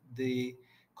mentioned the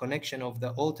connection of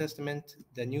the Old Testament,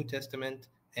 the New Testament,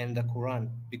 and the Quran,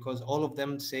 because all of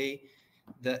them say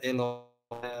the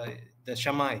the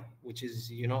Shammai, which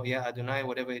is, yeah, Adonai,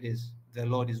 whatever it is, the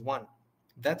Lord is one.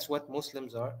 That's what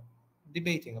Muslims are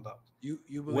debating about. You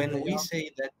believe When that we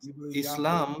say that you believe Yahweh?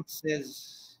 Islam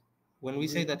says, when You we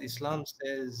say believe that Islam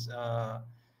says,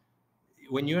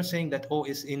 when you're saying that, oh,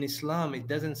 it's in Islam, it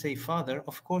doesn't say father,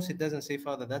 of course it doesn't say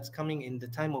father. That's coming in the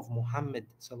time of Muhammad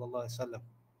sallallahu alaihi wasallam.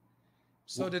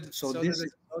 So this, so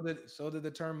did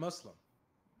the term Muslim.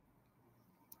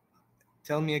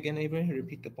 tell me again, Abraham,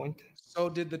 repeat the point. So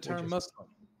did the term Muslim.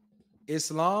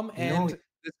 Islam and No,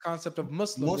 this concept of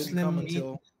Muslim didn't come Muslim mean,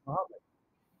 until Muhammad.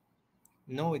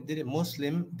 no, it didn't.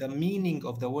 Muslim, the meaning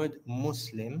of the word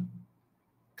Muslim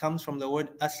comes from the word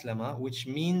aslama, which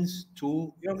means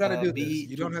to You don't got to do this. be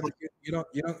You to. don't have to.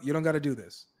 You don't got to do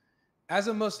this. As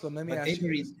a Muslim, let me But ask you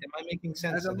Avery, this: am I making as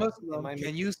sense a of that? Am Muslim, I can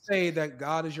making you sense? say that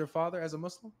God is your father as a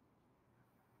Muslim?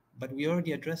 But we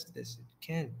already addressed this. It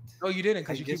can't. No, you didn't,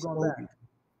 I because you keep just going told back. you.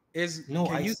 No,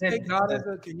 Can I you say said God that.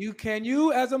 is a can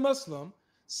you as a Muslim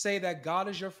say that God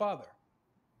is your father?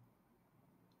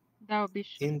 That would be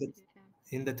in shirk the if you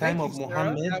can. in the time Thank you, of Sarah.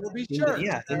 Muhammad, That would be in the church,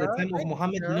 yeah, in the Sarah. time of Thank you,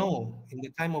 Muhammad, Sarah. no. In the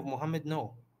time of Muhammad,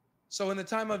 no. So in the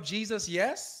time of Jesus,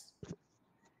 yes.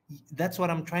 That's what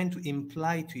I'm trying to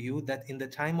imply to you, that in the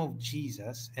time of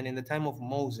Jesus and in the time of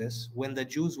Moses, when the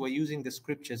Jews were using the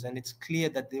scriptures, and it's clear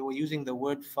that they were using the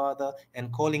word father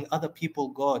and calling other people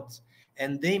gods,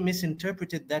 and they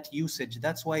misinterpreted that usage.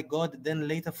 That's why God then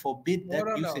later forbid No, that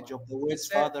no, no. usage of the It words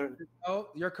said, father. no,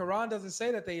 your Quran doesn't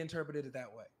say that they interpreted it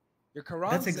that way. Your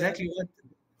Quran That's says exactly what.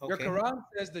 Your Okay. Quran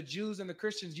says the Jews and the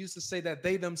Christians used to say that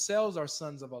they themselves are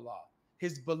sons of Allah,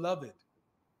 His beloved.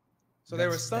 So they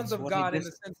were sons That's of what he God in the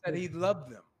just sense that said. He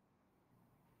loved them,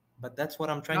 But that's what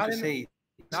I'm trying not to in say.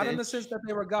 not in the sense that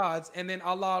they were gods. And then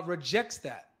Allah rejects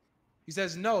that. He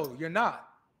says, "No, you're not.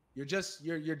 You're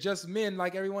just men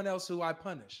like everyone else who I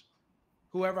punish,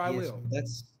 whoever I Yes, will."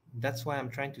 that's why I'm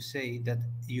trying to say that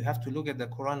you have to look at the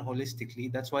Quran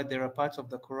holistically. That's why there are parts of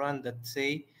the Quran that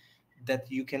say that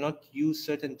you cannot use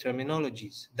certain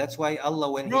terminologies. That's why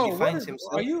Allah, when He Bro, defines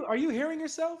Himself. are you hearing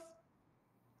yourself?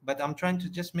 But I'm trying to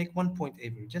just make one point,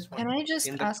 Avery, just Can one. I just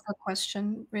In the ask a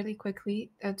question really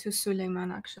quickly to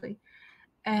Suleiman, actually?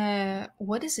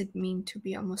 What does it mean to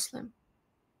be a Muslim?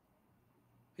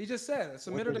 He just said,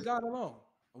 "Submit to God alone,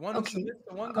 the one who Okay, submits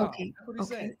to one God." okay, That's what he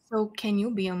okay. said. So can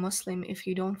you be a Muslim if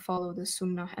you don't follow the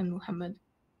Sunnah and Muhammad?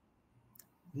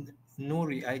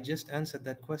 Nouri, I just answered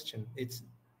that question. It's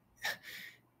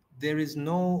there is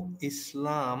no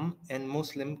Islam and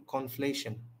Muslim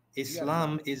conflation.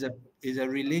 Islam is a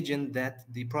religion that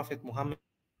the Prophet Muhammad.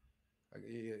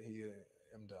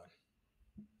 I'm done.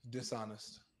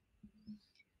 Dishonest.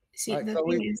 See, All right, the so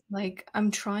thing is, like,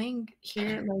 I'm trying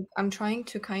here, like, I'm trying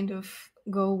to kind of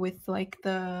go with like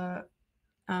the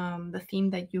theme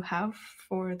that you have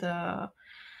for the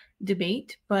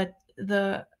debate, but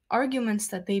the arguments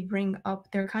that they bring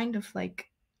up, they're kind of like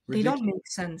they don't make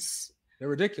sense. They're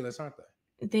ridiculous, aren't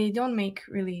they? They don't make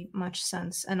really much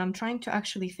sense. And I'm trying to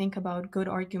actually think about good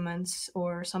arguments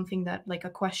or something that, like,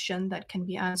 a question that can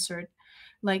be answered.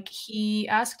 Like, he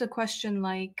asked a question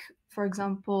like, for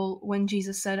example, when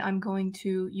Jesus said, I'm going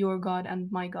to your God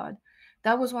and my God.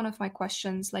 That was one of my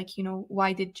questions. Like,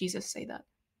 why did Jesus say that?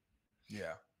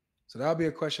 Yeah. So that'll be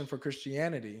a question for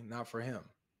Christianity, not for him.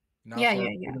 Not Yeah, for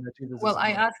yeah. Well,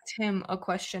 I asked him a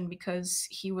question because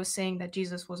he was saying that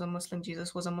Jesus was a Muslim,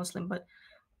 but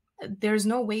there's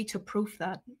no way to prove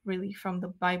that really from the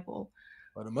Bible.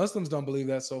 But the Muslims don't believe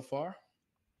that so far.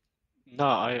 No,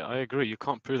 I agree. You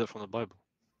can't prove that from the Bible.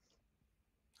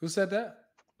 Who said that?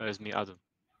 That is me, Adam.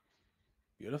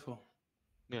 Beautiful.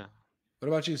 Yeah. What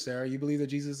about you, Sarah? You believe that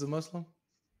Jesus is a Muslim?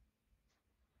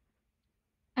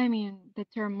 I mean, the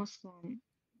term Muslim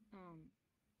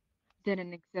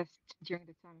didn't exist during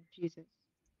the time of Jesus.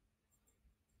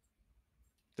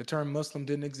 The term Muslim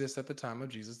didn't exist at the time of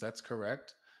Jesus. That's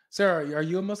correct. Sarah, are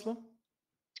you a Muslim?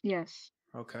 Yes.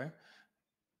 Okay.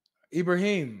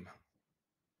 Ibrahim.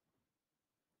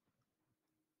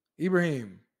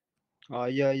 Yeah. How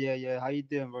you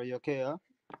doing, bro? You okay, huh?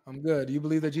 I'm good. Do you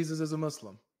believe that Jesus is a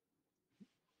Muslim?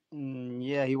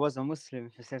 Yeah, he was a Muslim.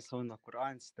 If it says so in the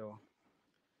Quran still.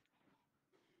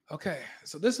 Okay,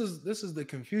 so this is the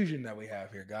confusion that we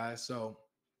have here, guys. So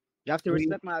you have to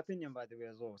respect my opinion, by the way,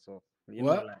 as well. So you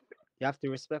know, you have to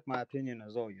respect my opinion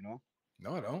as well.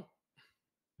 No, I don't.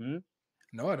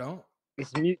 No, I don't.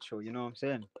 It's mutual. You know what I'm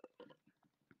saying?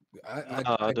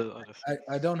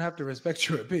 I don't have to respect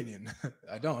your opinion.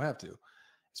 I don't have to,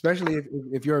 especially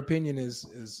if your opinion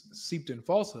is seeped in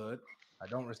falsehood. I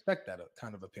don't respect that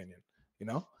kind of opinion.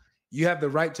 You have the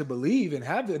right to believe and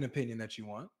have an opinion that you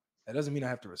want. That doesn't mean I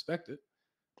have to respect it,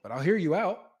 but I'll hear you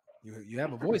out. You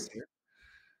have a voice here,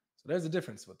 so there's a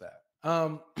difference with that.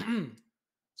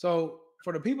 So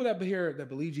for the people that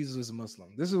believe Jesus is a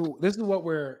Muslim, this is where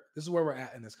we're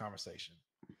at in this conversation.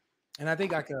 And I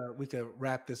think we could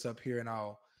wrap this up here, and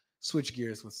I'll switch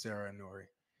gears with Sarah and Nuri.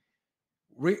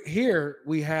 Here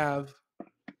we have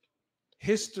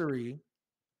history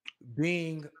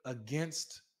being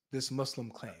against this Muslim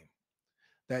claim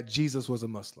that Jesus was a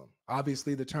Muslim.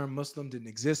 Obviously, the term Muslim didn't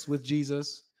exist with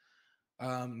Jesus,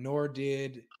 nor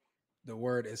did the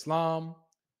word Islam.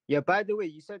 Yeah. By the way,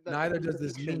 you said that neither does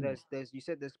this mean you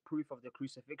said there's proof of the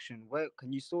crucifixion. Where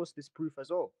can you source this proof as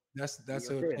well? That's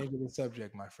a change of the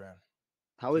subject, my friend.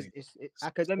 How is it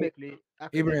academically?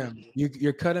 Ibrahim,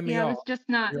 you're cutting me off. Yeah, it's just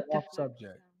not off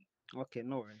subject. Okay,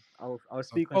 no worries. I'll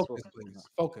speak. Focus, please.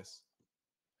 Focus.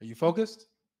 Are you focused?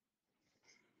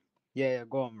 Yeah,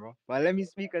 go on, bro. But let me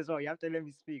speak as well. You have to let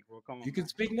me speak, bro. Come on. You can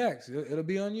speak next. It'll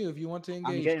be on you if you want to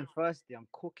engage. I'm getting thirsty. I'm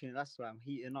cooking. That's why I'm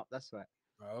heating up. That's why.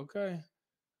 Okay.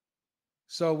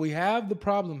 So we have the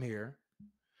problem here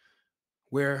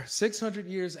where 600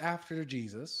 years after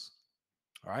Jesus,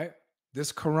 all right,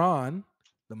 this Quran,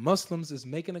 the Muslims is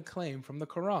making a claim from the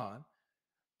Quran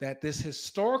that this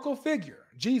historical figure,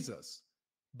 Jesus,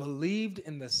 believed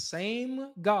in the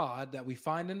same God that we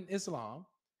find in Islam,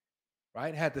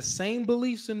 right? Had the same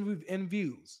beliefs and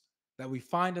views that we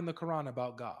find in the Quran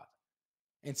about God,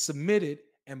 and submitted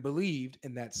and believed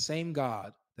in that same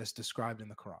God that's described in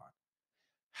the Quran.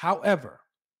 However,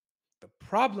 the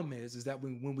problem is that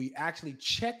when we actually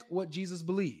check what Jesus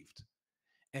believed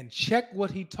and check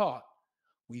what he taught,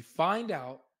 we find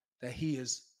out that he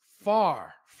is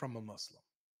far from a Muslim.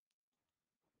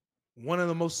 One of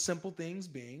the most simple things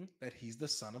being that he's the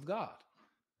Son of God.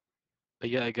 But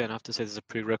yeah, again, I have to say there's a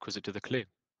prerequisite to the claim.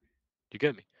 Do you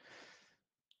get me?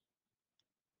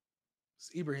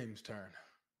 It's Ibrahim's turn.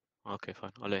 Okay,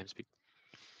 fine. I'll let him speak.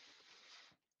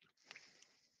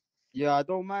 Yeah, I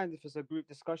don't mind if it's a group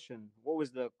discussion. What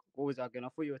was that again? I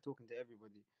thought you were talking to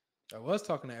everybody. I was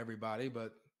talking to everybody,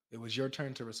 but it was your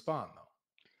turn to respond, though.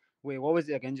 Wait, what was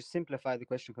it again? Just simplify the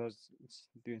question because it's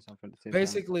doing something at the same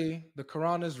Basically, time. the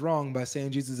Quran is wrong by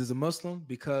saying Jesus is a Muslim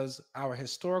because our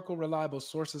historical reliable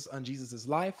sources on Jesus'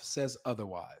 life says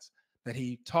otherwise, that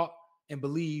he taught and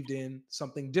believed in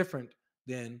something different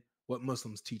than what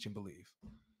Muslims teach and believe.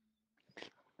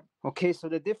 Okay, so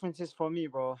the difference is for me,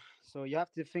 bro. So you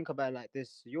have to think about it like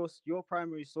this. Your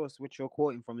primary source, which you're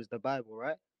quoting from, is the Bible,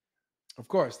 right? Of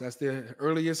course, that's the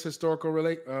earliest historical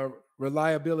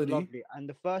reliability. Lovely. And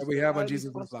the first we have on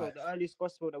Jesus' life. The earliest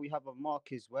gospel that we have of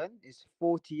Mark is when? It's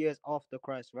 40 years after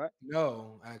Christ, right?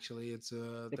 No, actually, it's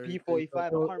the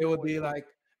P45. It would be like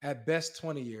at best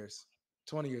 20 years.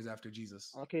 20 years after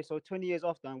Jesus. Okay, so 20 years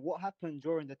after. And what happened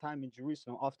during the time in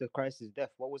Jerusalem after Christ's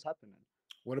death? What was happening?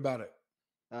 What about it?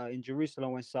 in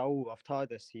Jerusalem when Saul of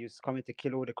Tarsus, he was coming to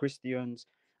kill all the Christians,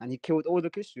 and he killed all the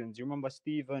Christians. You remember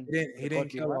Stephen? He didn't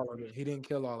kill all of them. He didn't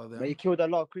kill all of them. But he killed a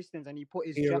lot of Christians, and he put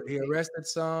his he jacket. arrested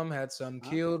some, had some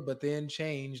killed, but then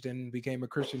changed and became a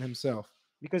Christian himself.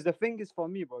 Because the thing is, for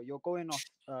me, bro, you're going off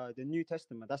the New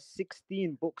Testament. That's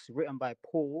 16 books written by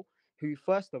Paul, who,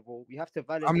 first of all, we have to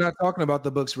validate. I'm not talking about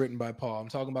the books written by Paul. I'm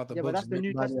talking about the books but that's the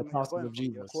New by Testament the apostles of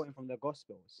Jesus. You're quoting from the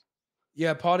Gospels.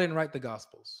 Yeah, Paul didn't write the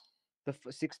Gospels. The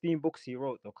 16 books he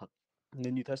wrote in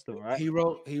the New Testament, right? He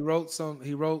wrote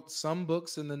some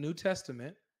books in the New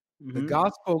Testament. Mm-hmm.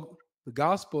 The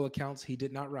gospel accounts he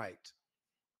did not write.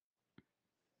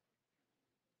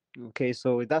 Okay,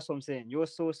 so that's what I'm saying. Your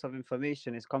source of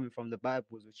information is coming from the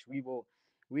Bibles, which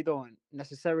we don't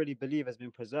necessarily believe has been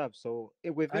preserved. So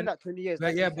within that 20 years,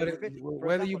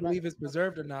 whether you believe it's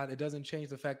preserved or not, it doesn't change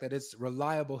the fact that it's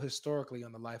reliable historically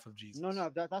on the life of Jesus. No,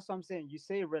 that's what I'm saying. You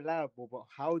say reliable, but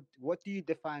what do you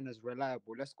define as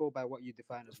reliable? Let's go by what you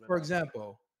define as reliable. For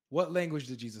example, what language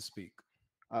did Jesus speak?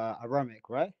 Aramaic,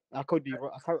 right? I could be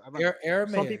wrong.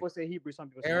 Aramaic. Some people say Hebrew, some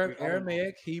people say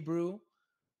Aramaic, Hebrew.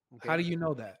 Okay. How do you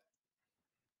know that?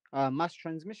 Mass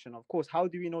transmission, of course. How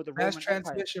do we know the mass Roman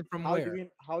transmission Empire? from where?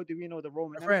 How do we know the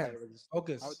Roman Empire?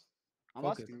 Focus. I'm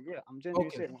asking. Yeah, I'm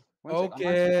genuinely saying.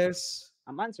 Focus.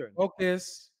 I'm answering.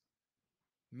 Focus.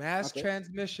 Mass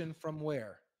transmission from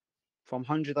where? From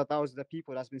hundreds of thousands of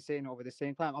people that's been saying over the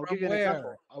same time. I'll give you an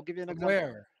example. I'll give you an example.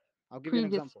 Where? I'll give you an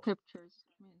example. Scriptures.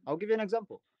 I'll give you an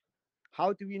example.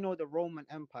 How do we know the Roman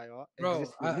Empire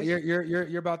existed? Bro,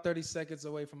 you're about 30 seconds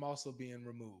away from also being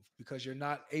removed because you're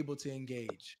not able to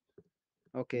engage.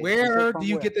 Okay. Where do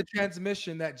you get the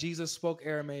transmission that Jesus spoke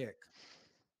Aramaic?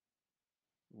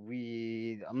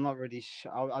 I'm not really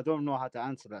sure. I don't know how to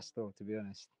answer that still, to be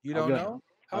honest. You don't know?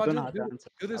 I don't know how to answer.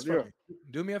 Do this for me.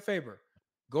 Do me a favor.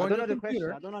 Go on your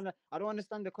computer. I don't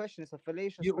understand the question. It's a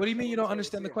fallacious question. What do you mean you don't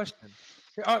understand the question?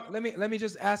 Let me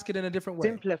just ask it in a different way.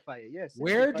 Simplify it. Yes.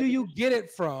 Where do you get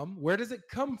it from? Where does it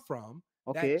come from?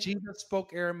 Okay. That Jesus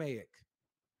spoke Aramaic.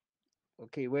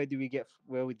 Okay. Where do we get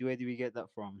that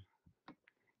from?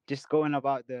 Just going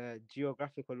about the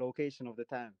geographical location of the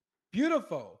time.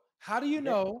 Beautiful. How do you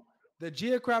know the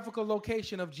geographical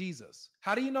location of Jesus?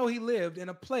 How do you know he lived in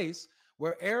a place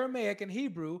where Aramaic and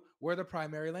Hebrew were the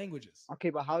primary languages?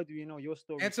 Okay, but how do we know your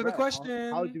story? Answer the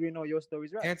question. How do we know your story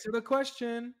is right? Answer the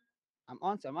question. I'm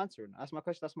answering. That's my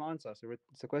question. That's my answer. So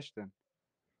it's a question.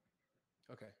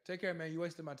 Okay. Take care, man. You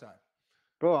wasted my time.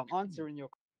 Bro, I'm answering your.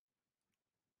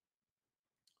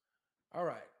 All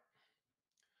right.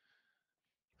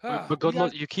 But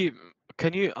GodLogic, you keep.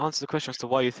 Can you answer the question as to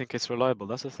why you think it's reliable?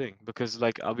 That's the thing, because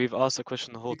we've asked the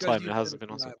question the whole time and it hasn't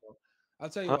been answered. I'll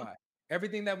tell you why.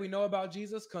 Everything that we know about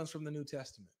Jesus comes from the New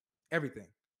Testament. Everything.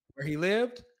 Where he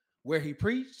lived, where he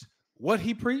preached, what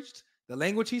he preached, the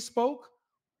language he spoke,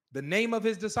 the name of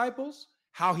his disciples,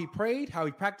 how he prayed, how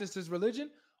he practiced his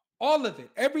religion, all of it.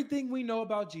 Everything we know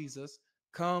about Jesus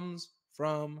comes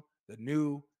from the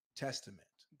New Testament.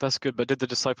 That's good, but did the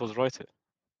disciples write it?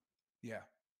 Yeah.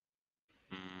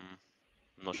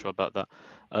 I'm not sure about that.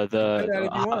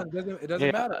 It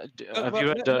doesn't matter. Have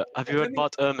you read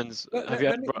Bart Ehrman's?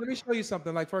 Let me show you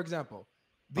something. Like, for example,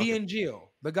 the Injil,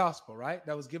 the gospel, right?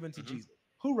 That was given to Jesus.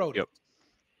 Who wrote it?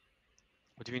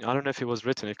 What do you mean? I don't know if it was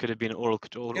written. It could have been oral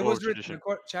tradition. It was written.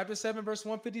 Chapter 7, verse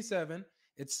 157.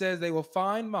 It says they will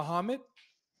find Muhammad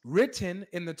written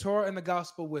in the Torah and the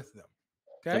gospel with them.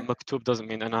 Okay. Maktub doesn't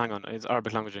mean, and hang on, it's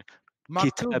Arabic language.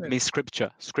 Kitab means scripture.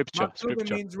 Maktub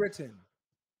means written.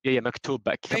 Yeah, maktub,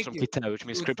 but comes from kitab, which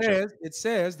means scripture. It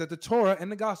says that the Torah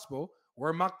and the gospel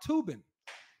were maktubin.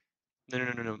 No.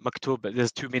 Maktub,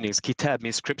 there's two meanings. Kitab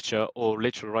means scripture or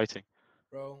literal writing.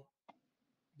 Bro,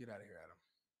 get out of here, Adam.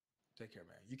 Take care,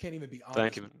 man. You can't even be honest.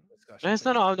 Thank you.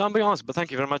 I'm being honest, but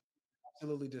thank you very much.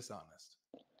 Absolutely dishonest.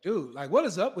 Dude, what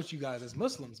is up with you guys as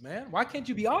Muslims, man? Why can't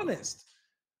you be honest?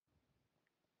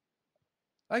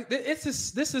 This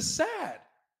is sad.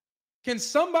 Can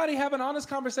somebody have an honest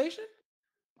conversation?